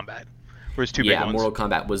Mortal Kombat. Were his two big ones. Yeah, Mortal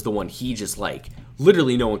Kombat was the one he just like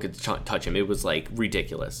literally no one could touch him. It was like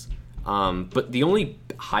ridiculous. But the only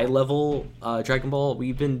high level Dragon Ball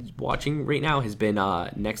we've been watching right now has been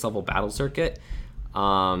Next Level Battle Circuit,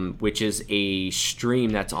 which is a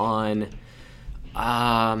stream that's on.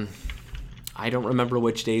 I don't remember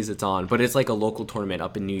which days it's on, but it's like a local tournament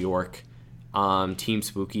up in New York. Team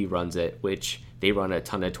Spooky runs it, which they run a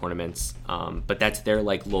ton of tournaments. But that's their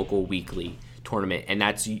like local weekly tournament, and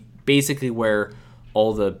that's basically where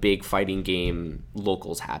all the big fighting game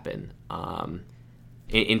locals happen.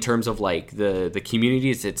 In terms of like the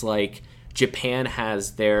communities, it's like Japan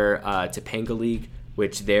has their Topanga League,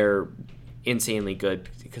 which they're insanely good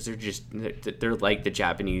because they're like the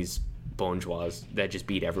Japanese bonjours that just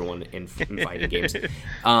beat everyone in fighting games.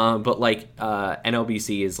 But like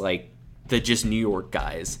NLBC is like the just New York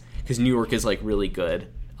guys because New York is like really good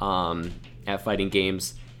at fighting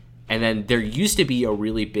games. And then there used to be a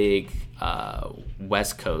really big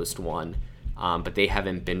West Coast one, but they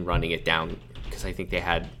haven't been running it down because I think they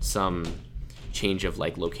had some change of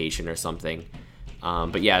like location or something.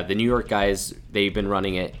 But yeah, the New York guys, they've been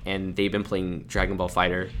running it and they've been playing Dragon Ball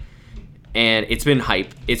Fighter, and it's been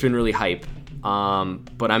hype. It's been really hype.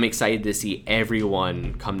 But I'm excited to see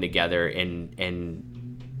everyone come together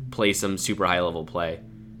and play some super high level play.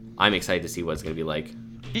 I'm excited to see what it's going to be like.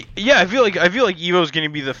 Yeah, I feel like Evo is going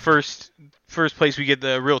to be the first place we get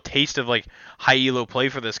the real taste of like high elo play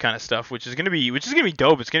for this kind of stuff, which is going to be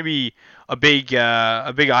dope. It's going to be a big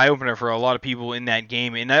eye opener for a lot of people in that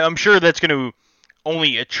game, and I'm sure that's going to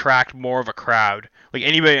only attract more of a crowd. Like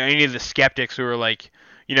any of the skeptics who are like,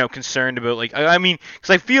 concerned about like, I mean,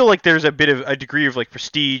 because I feel like there's a degree of like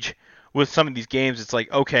prestige with some of these games. It's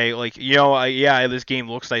like, okay, like, this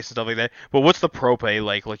game looks nice and stuff like that, but what's the pro play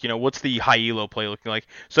like? Like, what's the high elo play looking like?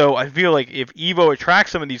 So I feel like if Evo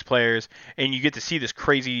attracts some of these players and you get to see this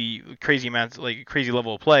crazy amounts, like crazy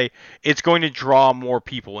level of play, it's going to draw more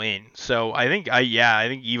people in. So I think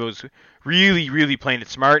Evo's really, really playing it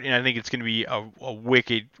smart, and I think it's going to be a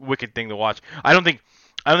wicked thing to watch. I don't think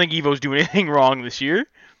Evo's doing anything wrong this year.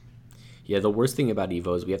 Yeah, the worst thing about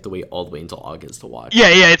Evo is we have to wait all the way until August to watch. Yeah,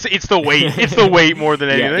 it's the wait. It's the wait more than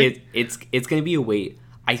anything. Yeah, it's going to be a wait.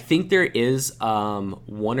 I think there is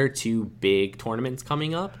one or two big tournaments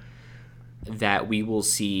coming up that we will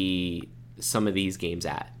see some of these games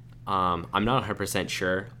at. I'm not 100%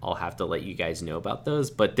 sure. I'll have to let you guys know about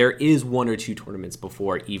those. But there is one or two tournaments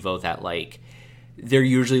before Evo that like they're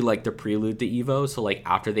usually like the prelude to Evo. So like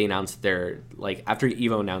after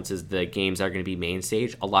Evo announces the games that are going to be main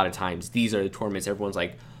stage, a lot of times these are the tournaments everyone's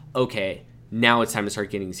like, okay, now it's time to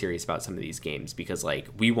start getting serious about some of these games because like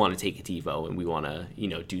we want to take it to Evo and we want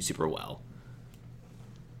to do super well.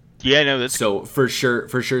 Yeah, no, that's so for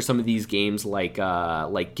sure some of these games like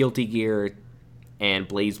Guilty Gear and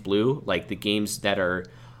Blaze Blue, like the games that are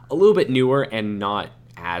a little bit newer and not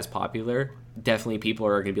as popular, definitely people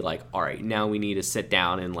are going to be like, all right, now we need to sit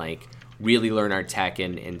down and like really learn our tech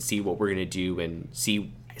and see what we're going to do and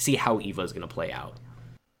see how Evo's going to play out.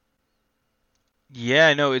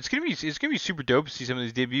 Yeah, no, it's gonna be super dope to see some of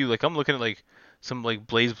these debut. Like I'm looking at like some like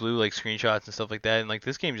Blaze Blue like screenshots and stuff like that, and like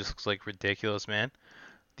this game just looks like ridiculous, man.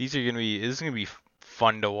 This is gonna be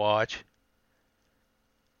fun to watch.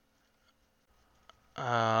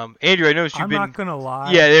 Andrew, I noticed you've been. I'm not gonna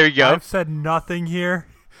lie. Yeah, there you go. I've said nothing here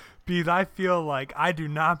because I feel like I do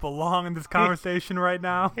not belong in this conversation right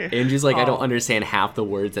now. Andrew's like, I don't understand half the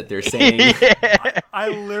words that they're saying. I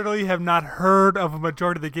literally have not heard of a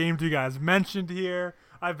majority of the games you guys mentioned here.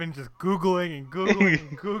 I've been just Googling and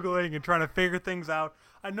Googling and trying to figure things out.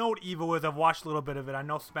 I know what Evo is. I've watched a little bit of it. I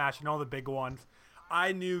know Smash. I know the big ones.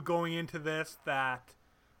 I knew going into this that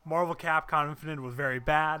Marvel Capcom Infinite was very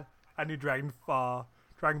bad. I knew Dragon Ball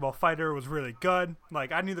Fighter was really good.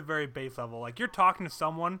 Like, I knew the very base level. Like, you're talking to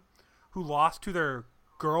someone who lost to their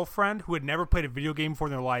girlfriend who had never played a video game before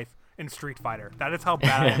in their life in Street Fighter. That is how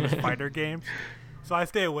bad I am with fighter games. So I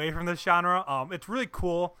stay away from this genre. It's really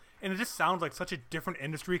cool, and it just sounds like such a different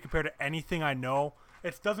industry compared to anything I know.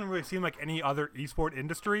 It doesn't really seem like any other esport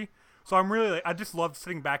industry. So I'm really, I just love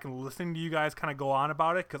sitting back and listening to you guys kind of go on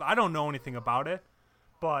about it, because I don't know anything about it.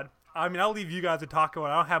 But, I mean, I'll leave you guys to talk about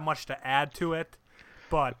it. I don't have much to add to it,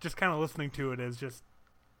 but just kind of listening to it is just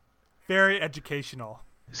very educational.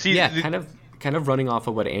 See, yeah, kind of running off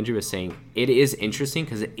of what Andrew was saying, it is interesting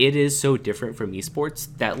because it is so different from esports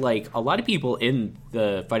that, like, a lot of people in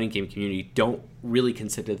the fighting game community don't really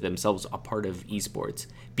consider themselves a part of esports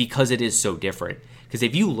because it is so different. Because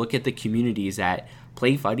if you look at the communities that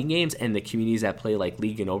play fighting games and the communities that play like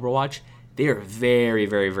League and Overwatch, they are very,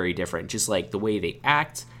 very, very different. Just like the way they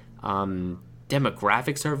act,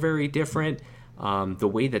 demographics are very different. The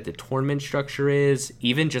way that the tournament structure is,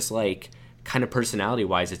 even just like kind of personality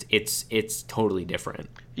wise, it's totally different.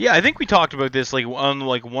 Yeah, I think we talked about this like on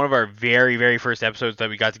like one of our very, very first episodes that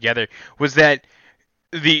we got together, was that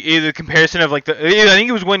the comparison of like I think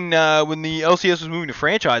it was when the LCS was moving to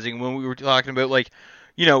franchising, when we were talking about like,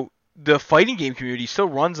 you know, the fighting game community still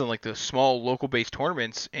runs in like the small local based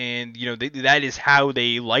tournaments, and you know that is how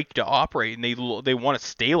they like to operate, and they want to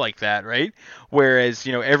stay like that, right? Whereas,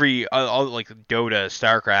 you know, every all like Dota,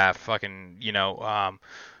 StarCraft, fucking, you know,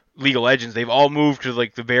 League of Legends, they've all moved to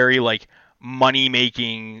like the very like money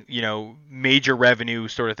making, you know, major revenue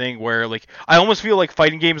sort of thing, where like I almost feel like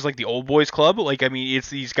fighting games like the old boys club. Like, I mean, it's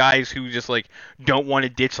these guys who just like don't want to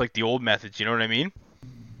ditch like the old methods, you know what I mean?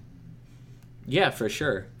 Yeah, for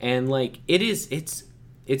sure. And like it's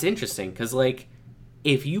interesting because like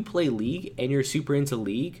if you play League and you're super into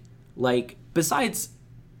League, like besides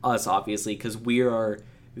us obviously, because we are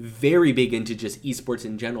very big into just esports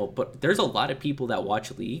in general, but there's a lot of people that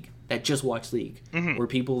watch League that just watch League, or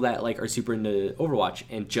people that like are super into Overwatch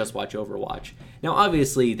and just watch Overwatch. Now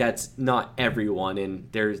obviously that's not everyone, and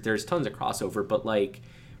there's tons of crossover, but like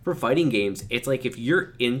for fighting games, it's like if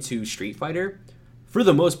you're into Street Fighter, for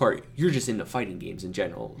the most part you're just into fighting games in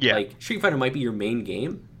general. Yeah. Like Street Fighter might be your main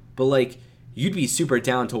game, but like you'd be super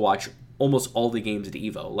down to watch almost all the games at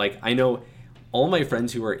EVO. Like I know all my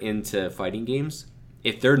friends who are into fighting games,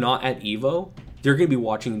 if they're not at EVO, they're going to be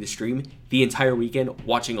watching the stream the entire weekend,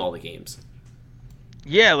 watching all the games.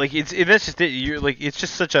 Yeah, like that's just it. You're like, it's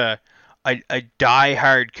just such a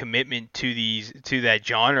die-hard commitment to that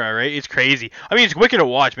genre, right? It's crazy. I mean, it's wicked to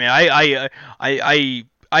watch, man.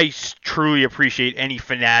 I truly appreciate any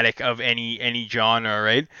fanatic of any genre,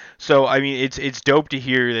 right? So I mean, it's dope to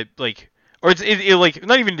hear that, like, or it's like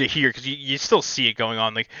not even to hear, because you still see it going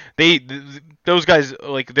on. Like those guys,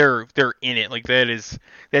 like they're in it. Like that's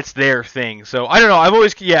their thing. So I don't know.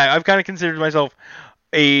 I've kind of considered myself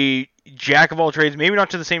a jack of all trades, maybe not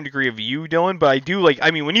to the same degree of you, Dylan, but I do like.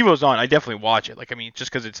 I mean, when Evo's on, I definitely watch it. Like, I mean,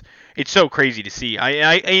 just because it's so crazy to see.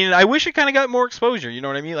 I wish it kind of got more exposure. You know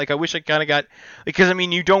what I mean? Like, I wish I kind of got, because I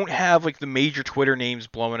mean, you don't have like the major Twitter names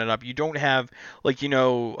blowing it up. You don't have like, you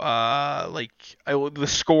know, the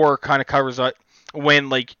score kind of covers it when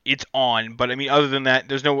like it's on. But I mean, other than that,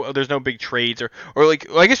 there's no big trades or like,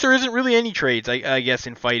 well, I guess there isn't really any trades. I guess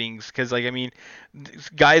in fightings, because like, I mean,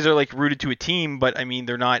 guys are like rooted to a team, but I mean,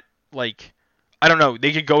 they're not. Like, I don't know,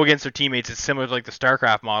 they could go against their teammates. It's similar to like the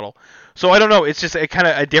StarCraft model. So I don't know, it's just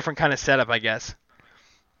a different kind of setup, I guess.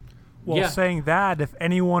 Well, yeah. Saying that, if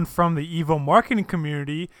anyone from the EVO marketing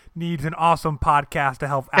community needs an awesome podcast to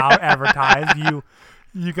help out advertise,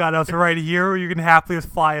 you got us right here. You can happily just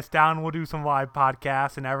fly us down. We'll do some live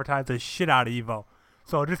podcasts and advertise the shit out of EVO.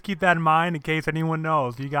 So just keep that in mind in case anyone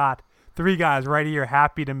knows. You got 3 guys right here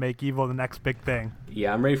happy to make EVO the next big thing.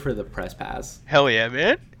 Yeah, I'm ready for the press pass. Hell yeah,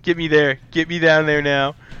 man. Get me there. Get me down there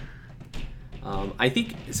now. I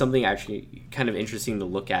think something actually kind of interesting to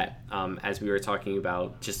look at, as we were talking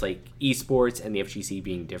about just like esports and the FGC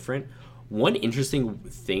being different. One interesting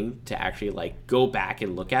thing to actually like go back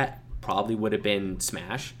and look at probably would have been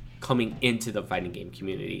Smash coming into the fighting game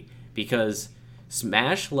community, because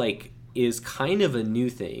Smash like is kind of a new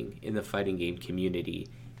thing in the fighting game community,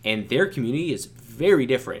 and their community is very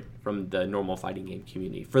different from the normal fighting game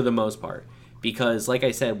community for the most part. Because, like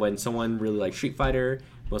I said, when someone really likes Street Fighter,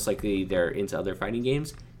 most likely they're into other fighting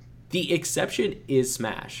games. The exception is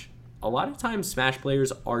Smash. A lot of times, Smash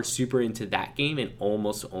players are super into that game and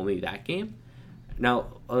almost only that game. Now,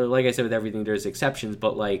 like I said, with everything, there's exceptions,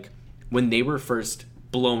 but like when they were first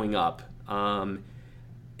blowing up,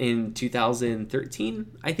 in 2013,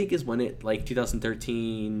 I think is when it, like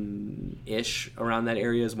 2013-ish, around that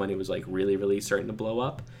area is when it was like really, really starting to blow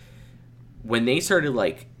up. When they started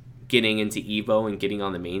like getting into EVO and getting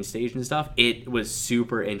on the main stage and stuff, it was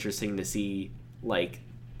super interesting to see like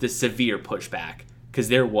the severe pushback because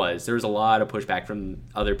there was a lot of pushback from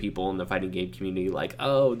other people in the fighting game community, like,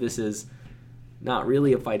 oh, this is not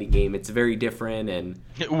really a fighting game, it's very different. And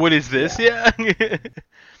what is this? Yeah.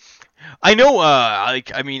 I know. I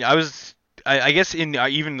guess in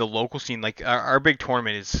even the local scene, like our big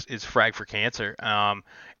tournament is Frag for Cancer,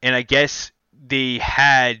 and I guess they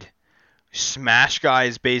had Smash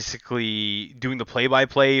guys basically doing the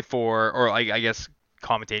play-by-play for, or like, I guess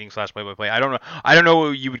commentating / play-by-play. I don't know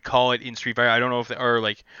what you would call it in Street Fighter. I don't know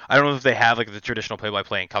if they have like the traditional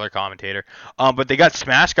play-by-play and color commentator. But they got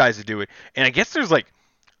Smash guys to do it, and I guess there's like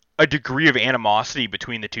a degree of animosity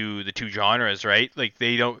between the two genres, right? Like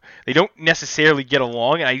they don't necessarily get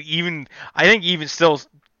along, and I think even still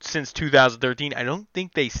since 2013, I don't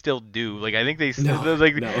think they still do. Like I think they still no.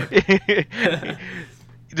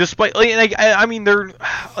 Despite, like, I mean, they're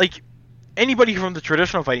like anybody from the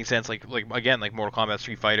traditional fighting sense, like again, like Mortal Kombat,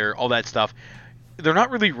 Street Fighter, all that stuff. They're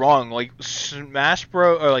not really wrong. Like Smash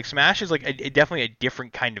Smash is like definitely a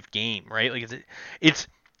different kind of game, right? Like it's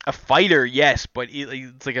a fighter, yes, but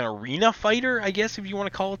it's like an arena fighter, I guess, if you want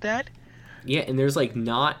to call it that. Yeah, and there's like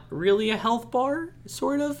not really a health bar,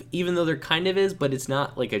 sort of, even though there kind of is, but it's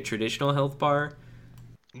not like a traditional health bar.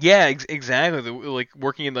 Yeah, exactly. Like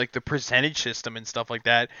working in like the percentage system and stuff like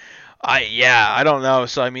that. I don't know.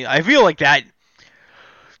 So I mean, I feel like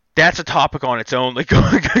that's a topic on its own. Like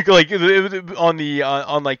like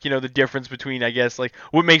on like, you know, the difference between, I guess, like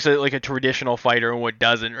what makes it like a traditional fighter and what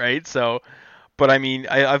doesn't, right? So, but I mean,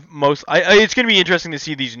 it's gonna be interesting to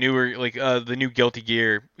see these newer, like the new Guilty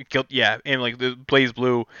Gear, and like the Blaze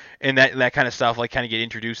Blue and that kind of stuff, like kind of get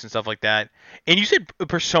introduced and stuff like that. And you said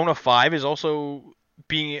Persona 5 is also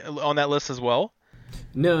being on that list as well?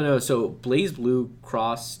 No. So Blaze Blue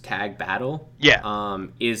Cross Tag Battle,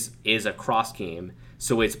 is a cross game.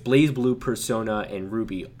 So it's Blaze Blue, Persona, and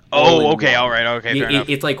Ruby. Oh, okay, all right, okay, fair enough.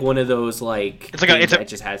 It's like one of those like it's like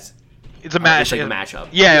just has. It's a match. It's like a matchup.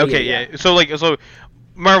 Yeah. Okay. Yeah. So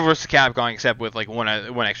Marvel vs. Capcom, except with like one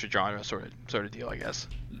extra genre sort of deal, I guess.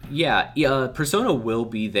 Yeah. Persona will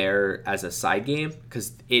be there as a side game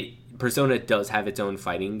because Persona does have its own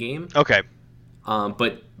fighting game. Okay.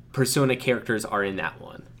 But Persona characters are in that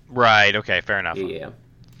one. Right. Okay. Fair enough. Yeah.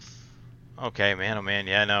 Okay, man. Oh man.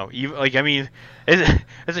 Yeah. No. Evo, like, I mean,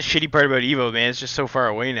 that's a shitty part about Evo, man. It's just so far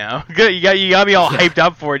away now. You got me all hyped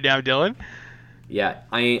up for it now, Dylan. Yeah,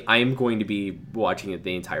 I'm going to be watching it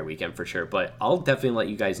the entire weekend for sure, but I'll definitely let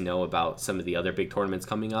you guys know about some of the other big tournaments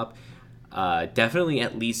coming up. Definitely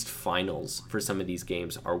at least finals for some of these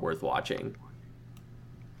games are worth watching.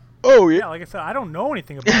 Oh, yeah. Yeah, like I said, I don't know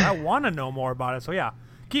anything about it. I want to know more about it. So, yeah,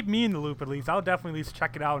 keep me in the loop at least. I'll definitely at least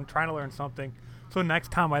check it out and try to learn something. So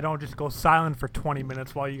next time I don't just go silent for 20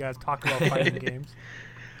 minutes while you guys talk about fighting games.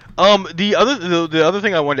 The other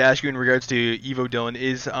thing I wanted to ask you in regards to Evo, Dylan,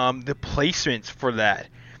 is the placements for that.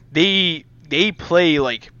 They play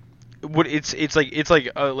like what it's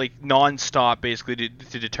like non-stop basically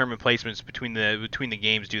to determine placements between the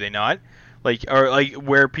games, do they not? Like, or like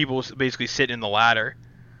where people basically sit in the ladder.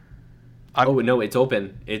 No, it's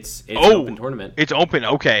open. It's an open tournament. It's open.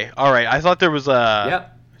 Okay, all right. I thought there was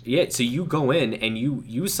a. Yeah. So you go in and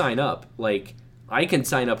you sign up. Like, I can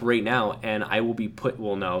sign up right now, and I will be put.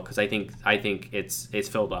 Well, no, because I think it's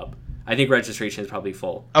filled up. I think registration is probably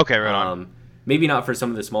full. Okay, right on. Maybe not for some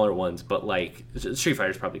of the smaller ones, but like Street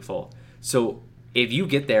Fighter is probably full. So if you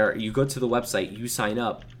get there, you go to the website, you sign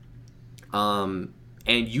up, and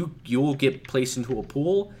you'll get placed into a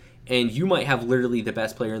pool, and you might have literally the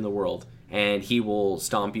best player in the world, and he will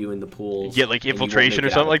stomp you in the pools. Yeah, like infiltration or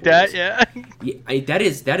something like that. Yeah. That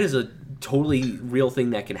is a totally real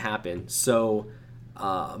thing that can happen. So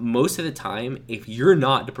most of the time, if you're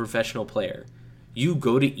not the professional player, you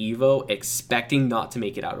go to Evo expecting not to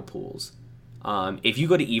make it out of pools. If you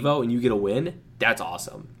go to Evo and you get a win, that's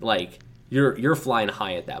awesome. Like, you're flying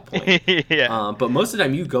high at that point. Yeah. But most of the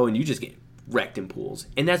time you go and you just get wrecked in pools.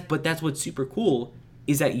 And that's what's super cool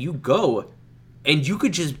is that you go and you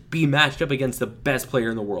could just be matched up against the best player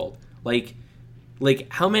in the world. Like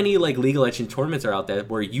how many like League of Legends tournaments are out there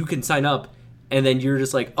where you can sign up and then you're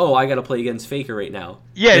just like, oh, I gotta play against Faker right now.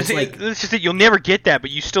 Yeah, it's just that you'll never get that, but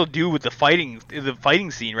you still do with the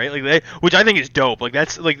fighting scene, right? Like that, which I think is dope. Like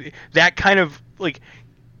that's like that kind of like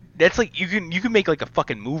that's like you can make like a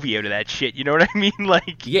fucking movie out of that shit. You know what I mean?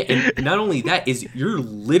 Like yeah, and not only that is you're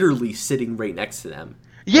literally sitting right next to them.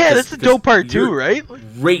 Yeah, that's the dope part too, right?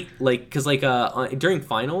 Right, like because like during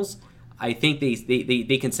finals, I think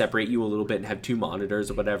they can separate you a little bit and have two monitors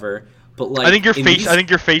or whatever. But like I think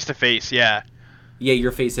you're face to face. Yeah. Yeah,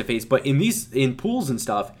 you're face to face. But in pools and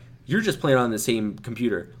stuff, you're just playing on the same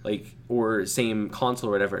computer, like or same console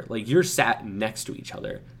or whatever. Like you're sat next to each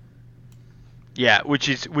other. Yeah, which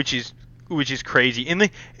is crazy. And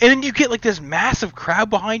then you get like this massive crowd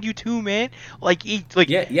behind you too, man.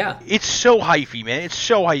 Yeah, yeah. It's so hypey, man. It's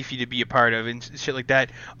so hypey to be a part of and shit like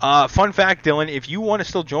that. Fun fact, Dylan, if you want to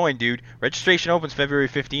still join, dude, registration opens February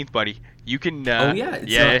 15th, buddy. You can. Oh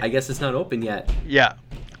yeah, I guess it's not open yet. Yeah.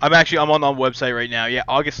 I'm on the website right now. Yeah,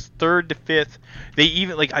 August 3rd to 5th. They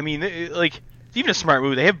even it's even a smart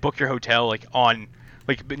move. They have book your hotel on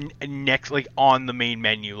next on the main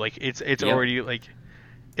menu. It's already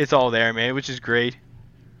it's all there, man, which is great.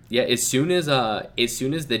 Yeah, as soon as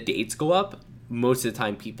the dates go up, most of the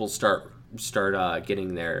time people start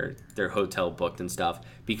getting their hotel booked and stuff,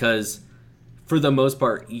 because for the most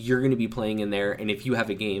part you're going to be playing in there, and if you have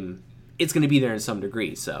a game, it's going to be there in some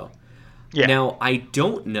degree. So yeah. Now I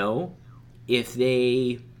don't know if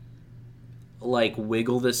they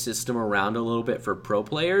wiggle the system around a little bit for pro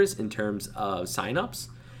players in terms of signups.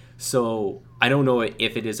 So I don't know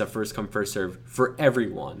if it is a first come first serve for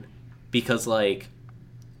everyone, because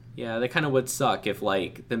yeah, that kind of would suck if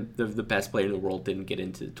the best player in the world didn't get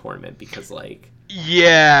into the tournament because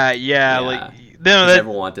yeah,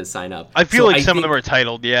 everyone wanted to sign up. I feel some of them are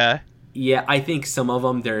titled, yeah. Yeah, I think some of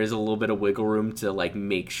them there is a little bit of wiggle room to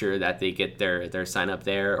make sure that they get their sign up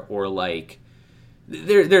there, or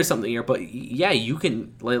there's something here. But yeah, you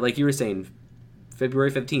can like you were saying,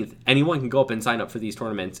 February 15th, anyone can go up and sign up for these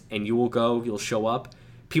tournaments, and you'll show up,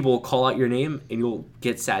 people will call out your name, and you'll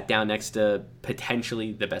get sat down next to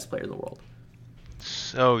potentially the best player in the world.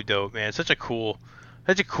 So dope, man. Such a cool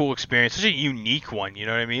experience, such a unique one, you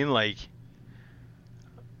know what I mean?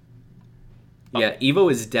 Yeah, EVO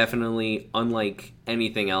is definitely unlike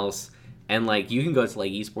anything else, and you can go to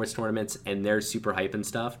esports tournaments and they're super hype and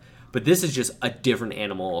stuff, but this is just a different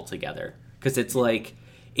animal altogether, because it's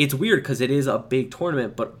it's weird because it is a big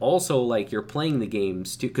tournament, but also you're playing the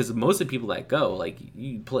games too, because most of the people that go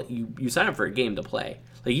you sign up for a game to play,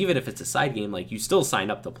 even if it's a side game, you still sign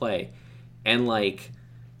up to play, and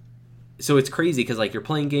so it's crazy because you're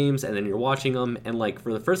playing games and then you're watching them, and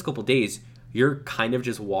for the first couple days you're kind of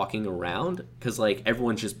just walking around because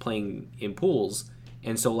everyone's just playing in pools,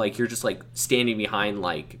 and so you're just standing behind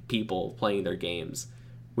people playing their games,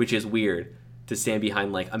 which is weird to stand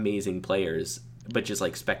behind amazing players but just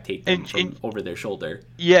spectate them from over their shoulder.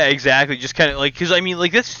 Yeah, exactly. Just kind of because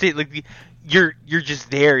that's just it. You're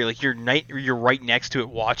just there. You're right next to it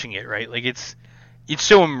watching it, right? It's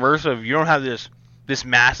so immersive. You don't have this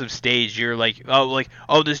massive stage. You're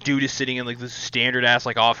this dude is sitting in this standard ass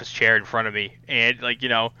office chair in front of me, and I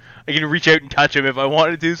can reach out and touch him if I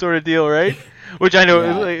wanted to, sort of deal, right? Which I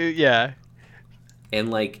know, yeah. And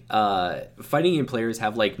fighting game players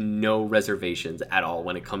have no reservations at all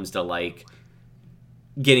when it comes to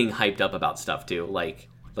getting hyped up about stuff too.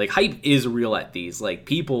 Hype is real at these.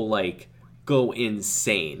 People go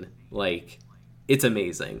insane. It's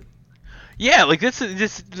amazing. Yeah, that's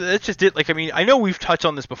just it. I know we've touched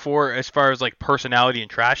on this before as far as personality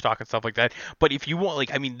and trash talk and stuff like that. But if you want,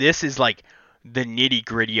 this is the nitty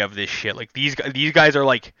gritty of this shit. These guys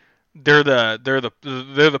are they're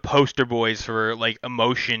the poster boys for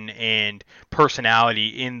emotion and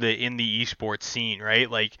personality in the esports scene, right?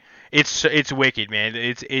 It's wicked, man.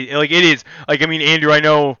 It is. Andrew, I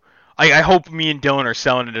know. I hope me and Dylan are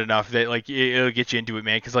selling it enough that it'll get you into it,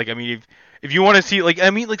 man. Because if you want to see,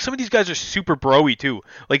 some of these guys are super broy too.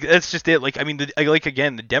 That's just it. Again,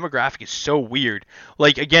 the demographic is so weird.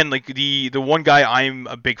 Again, the one guy I'm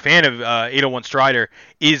a big fan of, 801 Strider,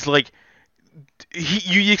 is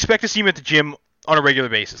you expect to see him at the gym on a regular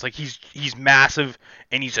basis. He's massive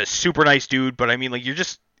and he's a super nice dude. But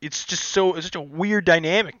it's such a weird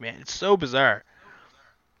dynamic, man. It's so bizarre.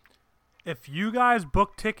 If you guys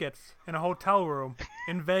book tickets in a hotel room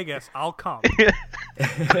in Vegas, I'll come.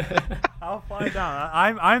 I'll fly down.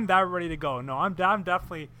 I'm that ready to go. No, I'm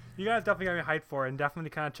definitely. You guys definitely got me hyped for it, and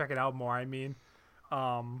definitely kind of check it out more. First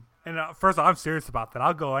of all, I'm serious about that.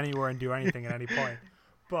 I'll go anywhere and do anything at any point.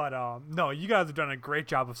 But no, you guys have done a great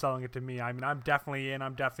job of selling it to me. I'm definitely in.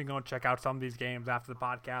 I'm definitely going to check out some of these games after the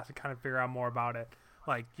podcast and kind of figure out more about it.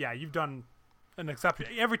 Yeah, you've done an exception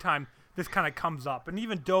every time this kind of comes up, and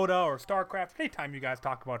even Dota or StarCraft, anytime you guys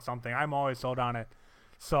talk about something, I'm always sold on it.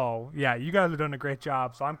 So yeah, you guys have done a great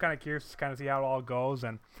job. So I'm kind of curious to kind of see how it all goes,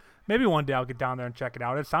 and maybe one day I'll get down there and check it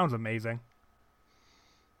out. It sounds amazing.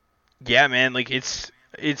 Yeah, man. It's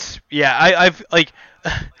yeah. I've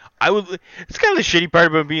I would. It's kind of the shitty part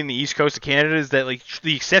about being the East Coast of Canada is that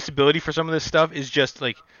the accessibility for some of this stuff is just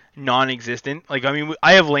non-existent.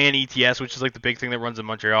 I have LAN ETS, which is the big thing that runs in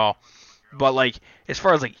Montreal. But as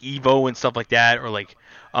far as Evo and stuff like that, or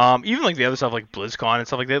even the other stuff BlizzCon and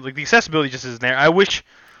stuff like that, the accessibility just isn't there. I wish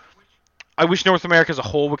I wish North America as a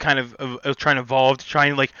whole would kind of try and evolve to try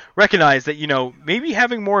and like recognize that maybe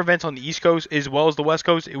having more events on the East Coast as well as the West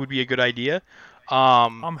Coast, it would be a good idea.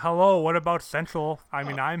 Hello. What about Central? I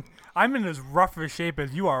mean, I'm in as rough of a shape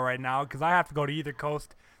as you are right now because I have to go to either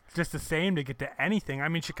coast just the same to get to anything. I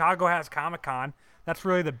mean, Chicago has Comic-Con. That's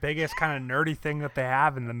really the biggest kind of nerdy thing that they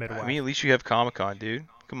have in the Midwest. I mean, at least you have Comic-Con, dude.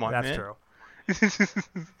 Come on, That's man.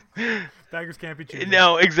 true. Beggars can't be choosers.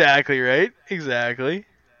 No, exactly, right? Exactly.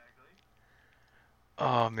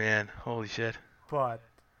 Oh, man. Holy shit. But,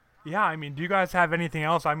 yeah, I mean, do you guys have anything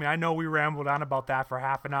else? I mean, I know we rambled on about that for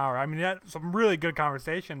half an hour. I mean, that's some really good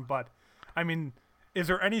conversation, but, I mean, is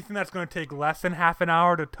there anything that's going to take less than half an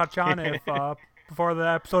hour to touch on if before the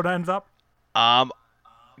episode ends up?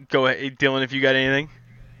 Go ahead, Dylan, if you got anything.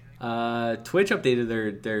 Twitch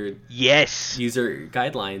updated their Yes user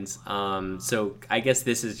guidelines. So I guess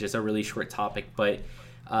this is just a really short topic, but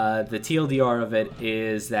the TLDR of it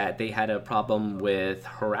is that they had a problem with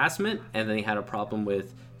harassment, and then they had a problem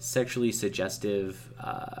with sexually suggestive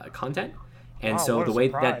content. And Wow, so what a the way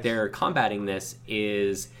surprise. that they're combating this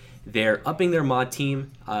is they're upping their mod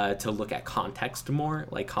team to look at context more.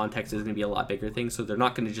 Like, context is going to be a lot bigger thing, so they're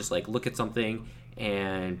not going to just like look at something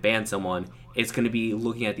and ban someone. It's going to be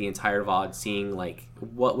looking at the entire VOD, seeing like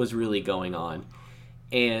what was really going on.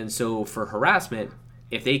 And so for harassment,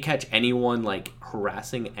 if they catch anyone like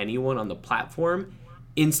harassing anyone on the platform,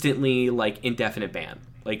 instantly like indefinite ban.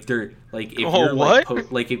 Like they're like if you're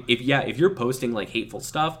what? like if you're posting like hateful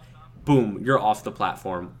stuff, boom, you're off the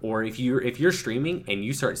platform. Or if you're streaming and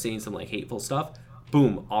you start saying some like hateful stuff,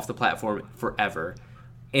 boom, off the platform forever.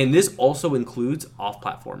 And this also includes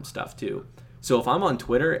off-platform stuff too. So if I'm on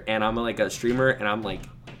Twitter and I'm like a streamer and I'm like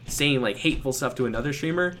saying like hateful stuff to another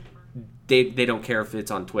streamer, they don't care if it's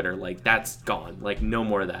on Twitter. Like, that's gone. Like, no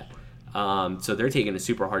more of that. So they're taking a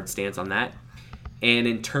super hard stance on that. And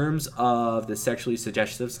in terms of the sexually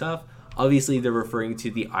suggestive stuff, obviously they're referring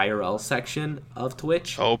to the IRL section of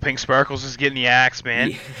Twitch. Oh, Pink Sparkles is getting the axe,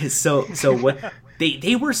 man. So what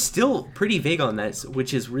they were still pretty vague on this,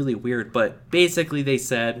 which is really weird. But basically they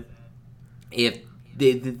said if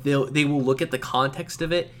they will look at the context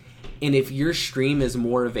of it, and if your stream is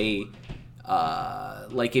more of a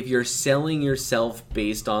like if you're selling yourself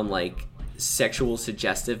based on like sexual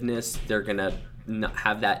suggestiveness, they're gonna not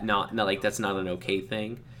have that not like that's not an okay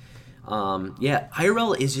thing. Yeah,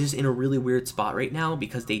 IRL is just in a really weird spot right now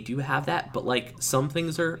because they do have that, but like some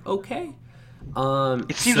things are okay.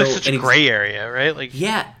 It seems like such a gray area, right? Like,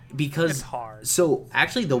 yeah, because It's hard. So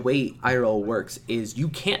actually, the way IRL works is you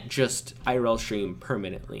can't just IRL stream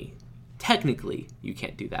permanently. Technically, you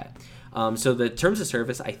can't do that. So the terms of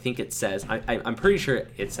service, I think it says, I'm pretty sure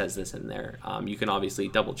it says this in there. You can obviously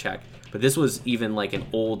double check, but this was even like an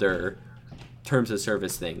older terms of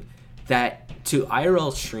service thing, that to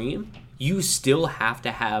IRL stream, you still have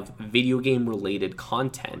to have video game related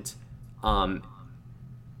content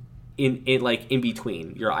in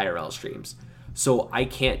between your IRL streams. So I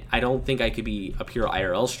don't think I could be a pure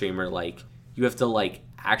IRL streamer. Like, you have to like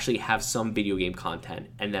actually have some video game content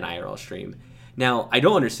and then IRL stream. Now, I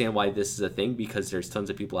don't understand why this is a thing, because there's tons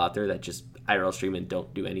of people out there that just IRL stream and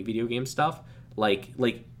don't do any video game stuff. Like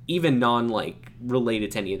even non like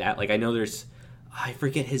related to any of that. Like, I know there's, I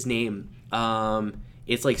forget his name.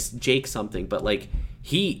 It's like Jake something, but like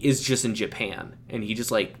he is just in Japan and he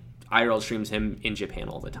just like IRL streams him in Japan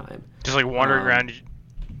all the time. just like wandering around.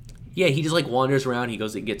 Yeah, he just like wanders around. He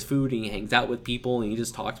goes and gets food and he hangs out with people and he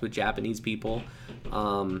just talks with Japanese people.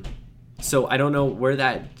 So I don't know where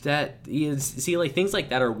that is. See, like things like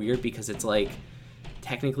that are weird because it's like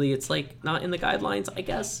technically it's like not in the guidelines, I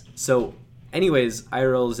guess. So anyways,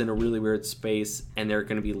 IRL is in a really weird space and they're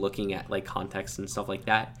going to be looking at like context and stuff like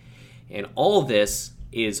that. And all this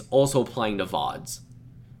is also applying to VODs.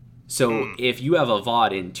 So if you have a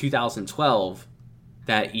VOD in 2012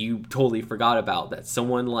 that you totally forgot about, that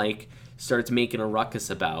someone like starts making a ruckus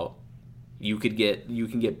about, you can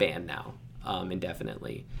get banned now,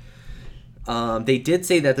 indefinitely. They did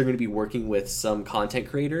say that they're going to be working with some content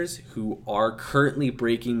creators who are currently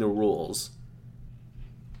breaking the rules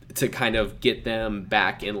to kind of get them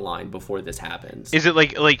back in line before this happens. Is it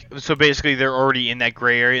like so basically they're already in that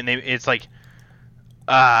gray area and it's like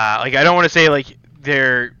I don't want to say like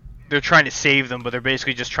they're trying to save them, but they're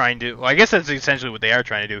basically just trying to, well, I guess that's essentially what they are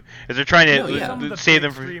trying to do, is they're trying to Some of the save big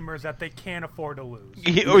them from streamers that they can't afford to lose.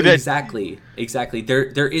 Exactly.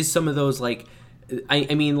 There is some of those like,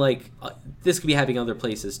 I mean like this could be happening other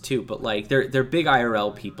places too, but like they're big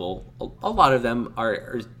IRL people. A lot of them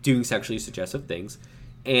are doing sexually suggestive things,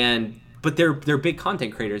 but they're big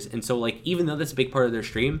content creators, and so like even though that's a big part of their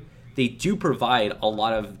stream, they do provide a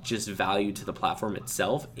lot of just value to the platform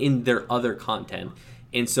itself in their other content.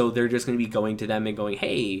 And so they're just going to be going to them and going,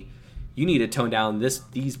 hey, you need to tone down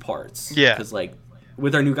these parts. Yeah. Because, like,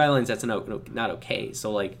 with our new guidelines, that's not okay.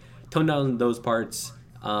 So, like, tone down those parts,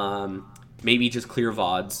 maybe just clear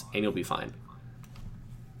VODs, and you'll be fine.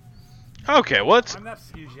 Okay, what's... And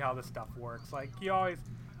that's usually how this stuff works. Like, you always...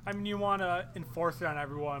 I mean, you want to enforce it on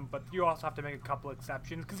everyone, but you also have to make a couple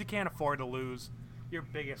exceptions because you can't afford to lose your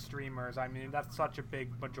biggest streamers. I mean, that's such a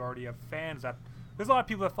big majority of fans that there's a lot of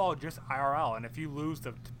people that follow just IRL, and if you lose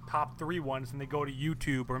the top 3 ones and they go to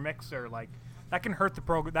YouTube or Mixer, like, that can hurt the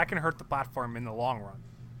program. That can hurt the platform in the long run.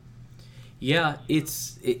 Yeah,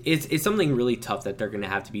 it's something really tough that they're going to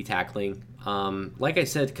have to be tackling. Like I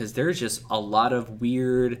said, because there's just a lot of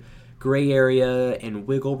weird gray area and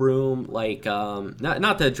wiggle room. Like,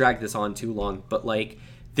 not to drag this on too long, but like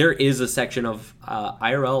there is a section of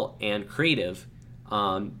IRL and creative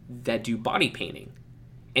that do body painting,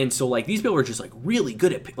 and so like these people are just like really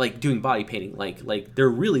good at like doing body painting. Like they're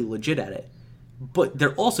really legit at it, but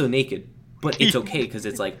they're also naked. But it's okay because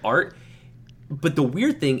it's like art. But the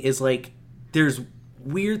weird thing is like there's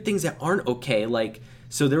weird things that aren't okay. Like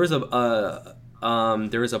so there was a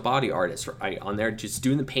body artist right, on there just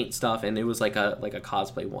doing the paint stuff, and it was like a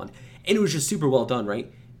cosplay one, and it was just super well done,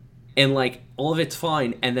 right? And like all of it's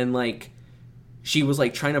fine, and then like she was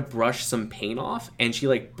like trying to brush some paint off, and she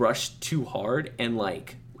like brushed too hard and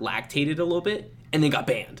like lactated a little bit, and then got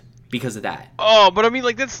banned because of that. Oh, but I mean,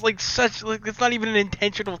 like that's like such like that's not even an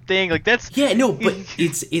intentional thing. Like that's yeah, no, but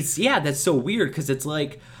it's yeah, that's so weird because it's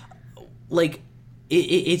like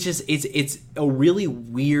it's just it's a really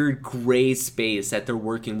weird gray space that they're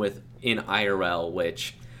working with in IRL,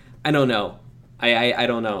 which I don't know. I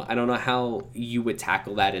don't know. I don't know how you would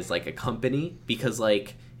tackle that as like a company, because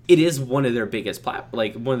like it is one of their biggest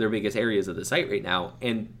one of their biggest areas of the site right now,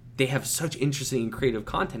 and they have such interesting and creative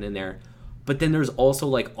content in there. But then there's also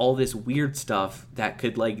like all this weird stuff that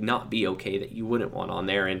could like not be okay that you wouldn't want on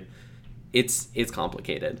there, and it's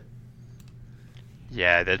complicated.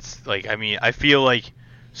 Yeah, that's like, I mean, I feel like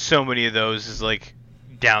so many of those is like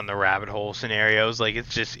down the rabbit hole scenarios. Like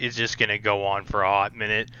it's just gonna go on for a hot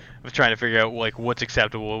minute of trying to figure out like what's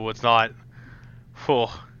acceptable, what's not.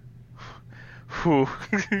 Oh. Whew.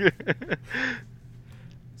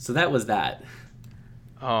 So that was that.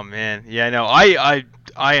 Oh man, yeah, no, I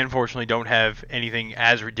unfortunately don't have anything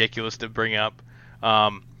as ridiculous to bring up.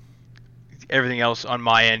 Everything else on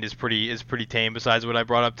my end is pretty tame besides what I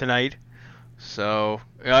brought up tonight. So,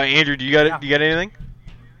 Andrew, do you got anything?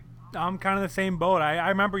 I'm kind of the same boat. I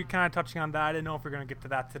remember you kind of touching on that. I didn't know if we're going to get to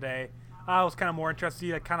that today. I was kind of more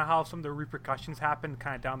interested in kind of how some of the repercussions happened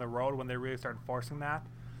kind of down the road when they really started forcing that.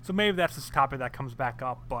 So maybe that's this topic that comes back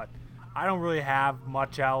up, but I don't really have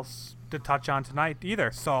much else to touch on tonight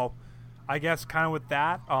either. So I guess kind of with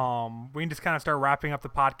that, we can just kind of start wrapping up the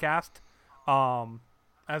podcast.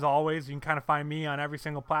 As always, you can kind of find me on every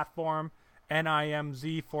single platform,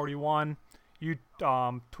 NIMZ41. You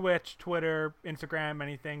Twitch, Twitter, Instagram,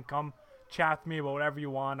 anything. Come chat with me about whatever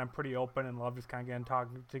you want. I'm pretty open and love just kind of getting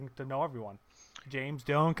talking to know everyone. James,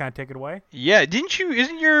 Dylan, kind of take it away. Yeah,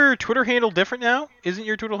 isn't your Twitter handle different now? Isn't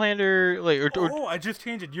your Twitter handle like? Oh, I just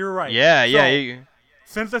changed it. You're right. Yeah, so, yeah.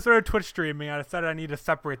 Since I started Twitch streaming, I decided I need to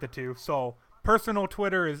separate the two. So personal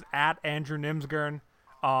Twitter is @AndrewNimsgern.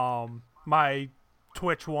 My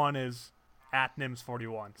Twitch one is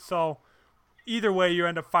 @Nims41. So either way, you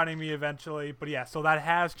end up finding me eventually. But yeah, so that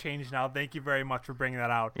has changed now. Thank you very much for bringing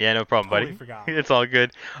that out. Yeah, no problem, Totally buddy. Forgot. It's all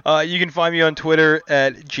good. You can find me on Twitter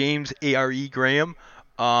at James ARE Graham.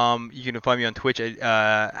 You can find me on Twitch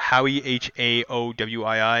at Howie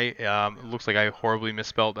HAOWII. It looks like I horribly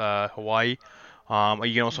misspelled Hawaii.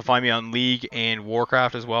 You can also find me on League and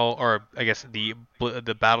Warcraft as well, or I guess the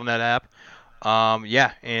BattleNet app.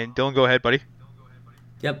 Yeah, and Dylan, go ahead, buddy.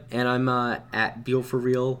 Yep, and I'm at Beal for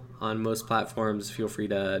Real on most platforms. Feel free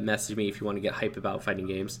to message me if you want to get hype about fighting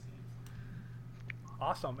games.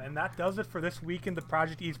 Awesome, and that does it for this week in the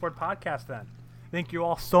Project Esport podcast then. Thank you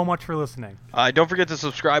all so much for listening. Don't forget to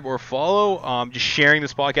subscribe or follow. Just sharing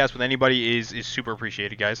this podcast with anybody is super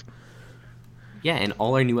appreciated, guys. Yeah, and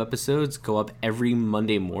all our new episodes go up every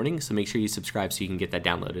Monday morning, so make sure you subscribe so you can get that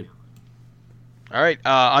downloaded. All right,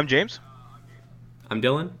 I'm James. I'm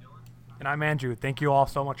Dylan. And I'm Andrew. Thank you all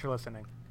so much for listening.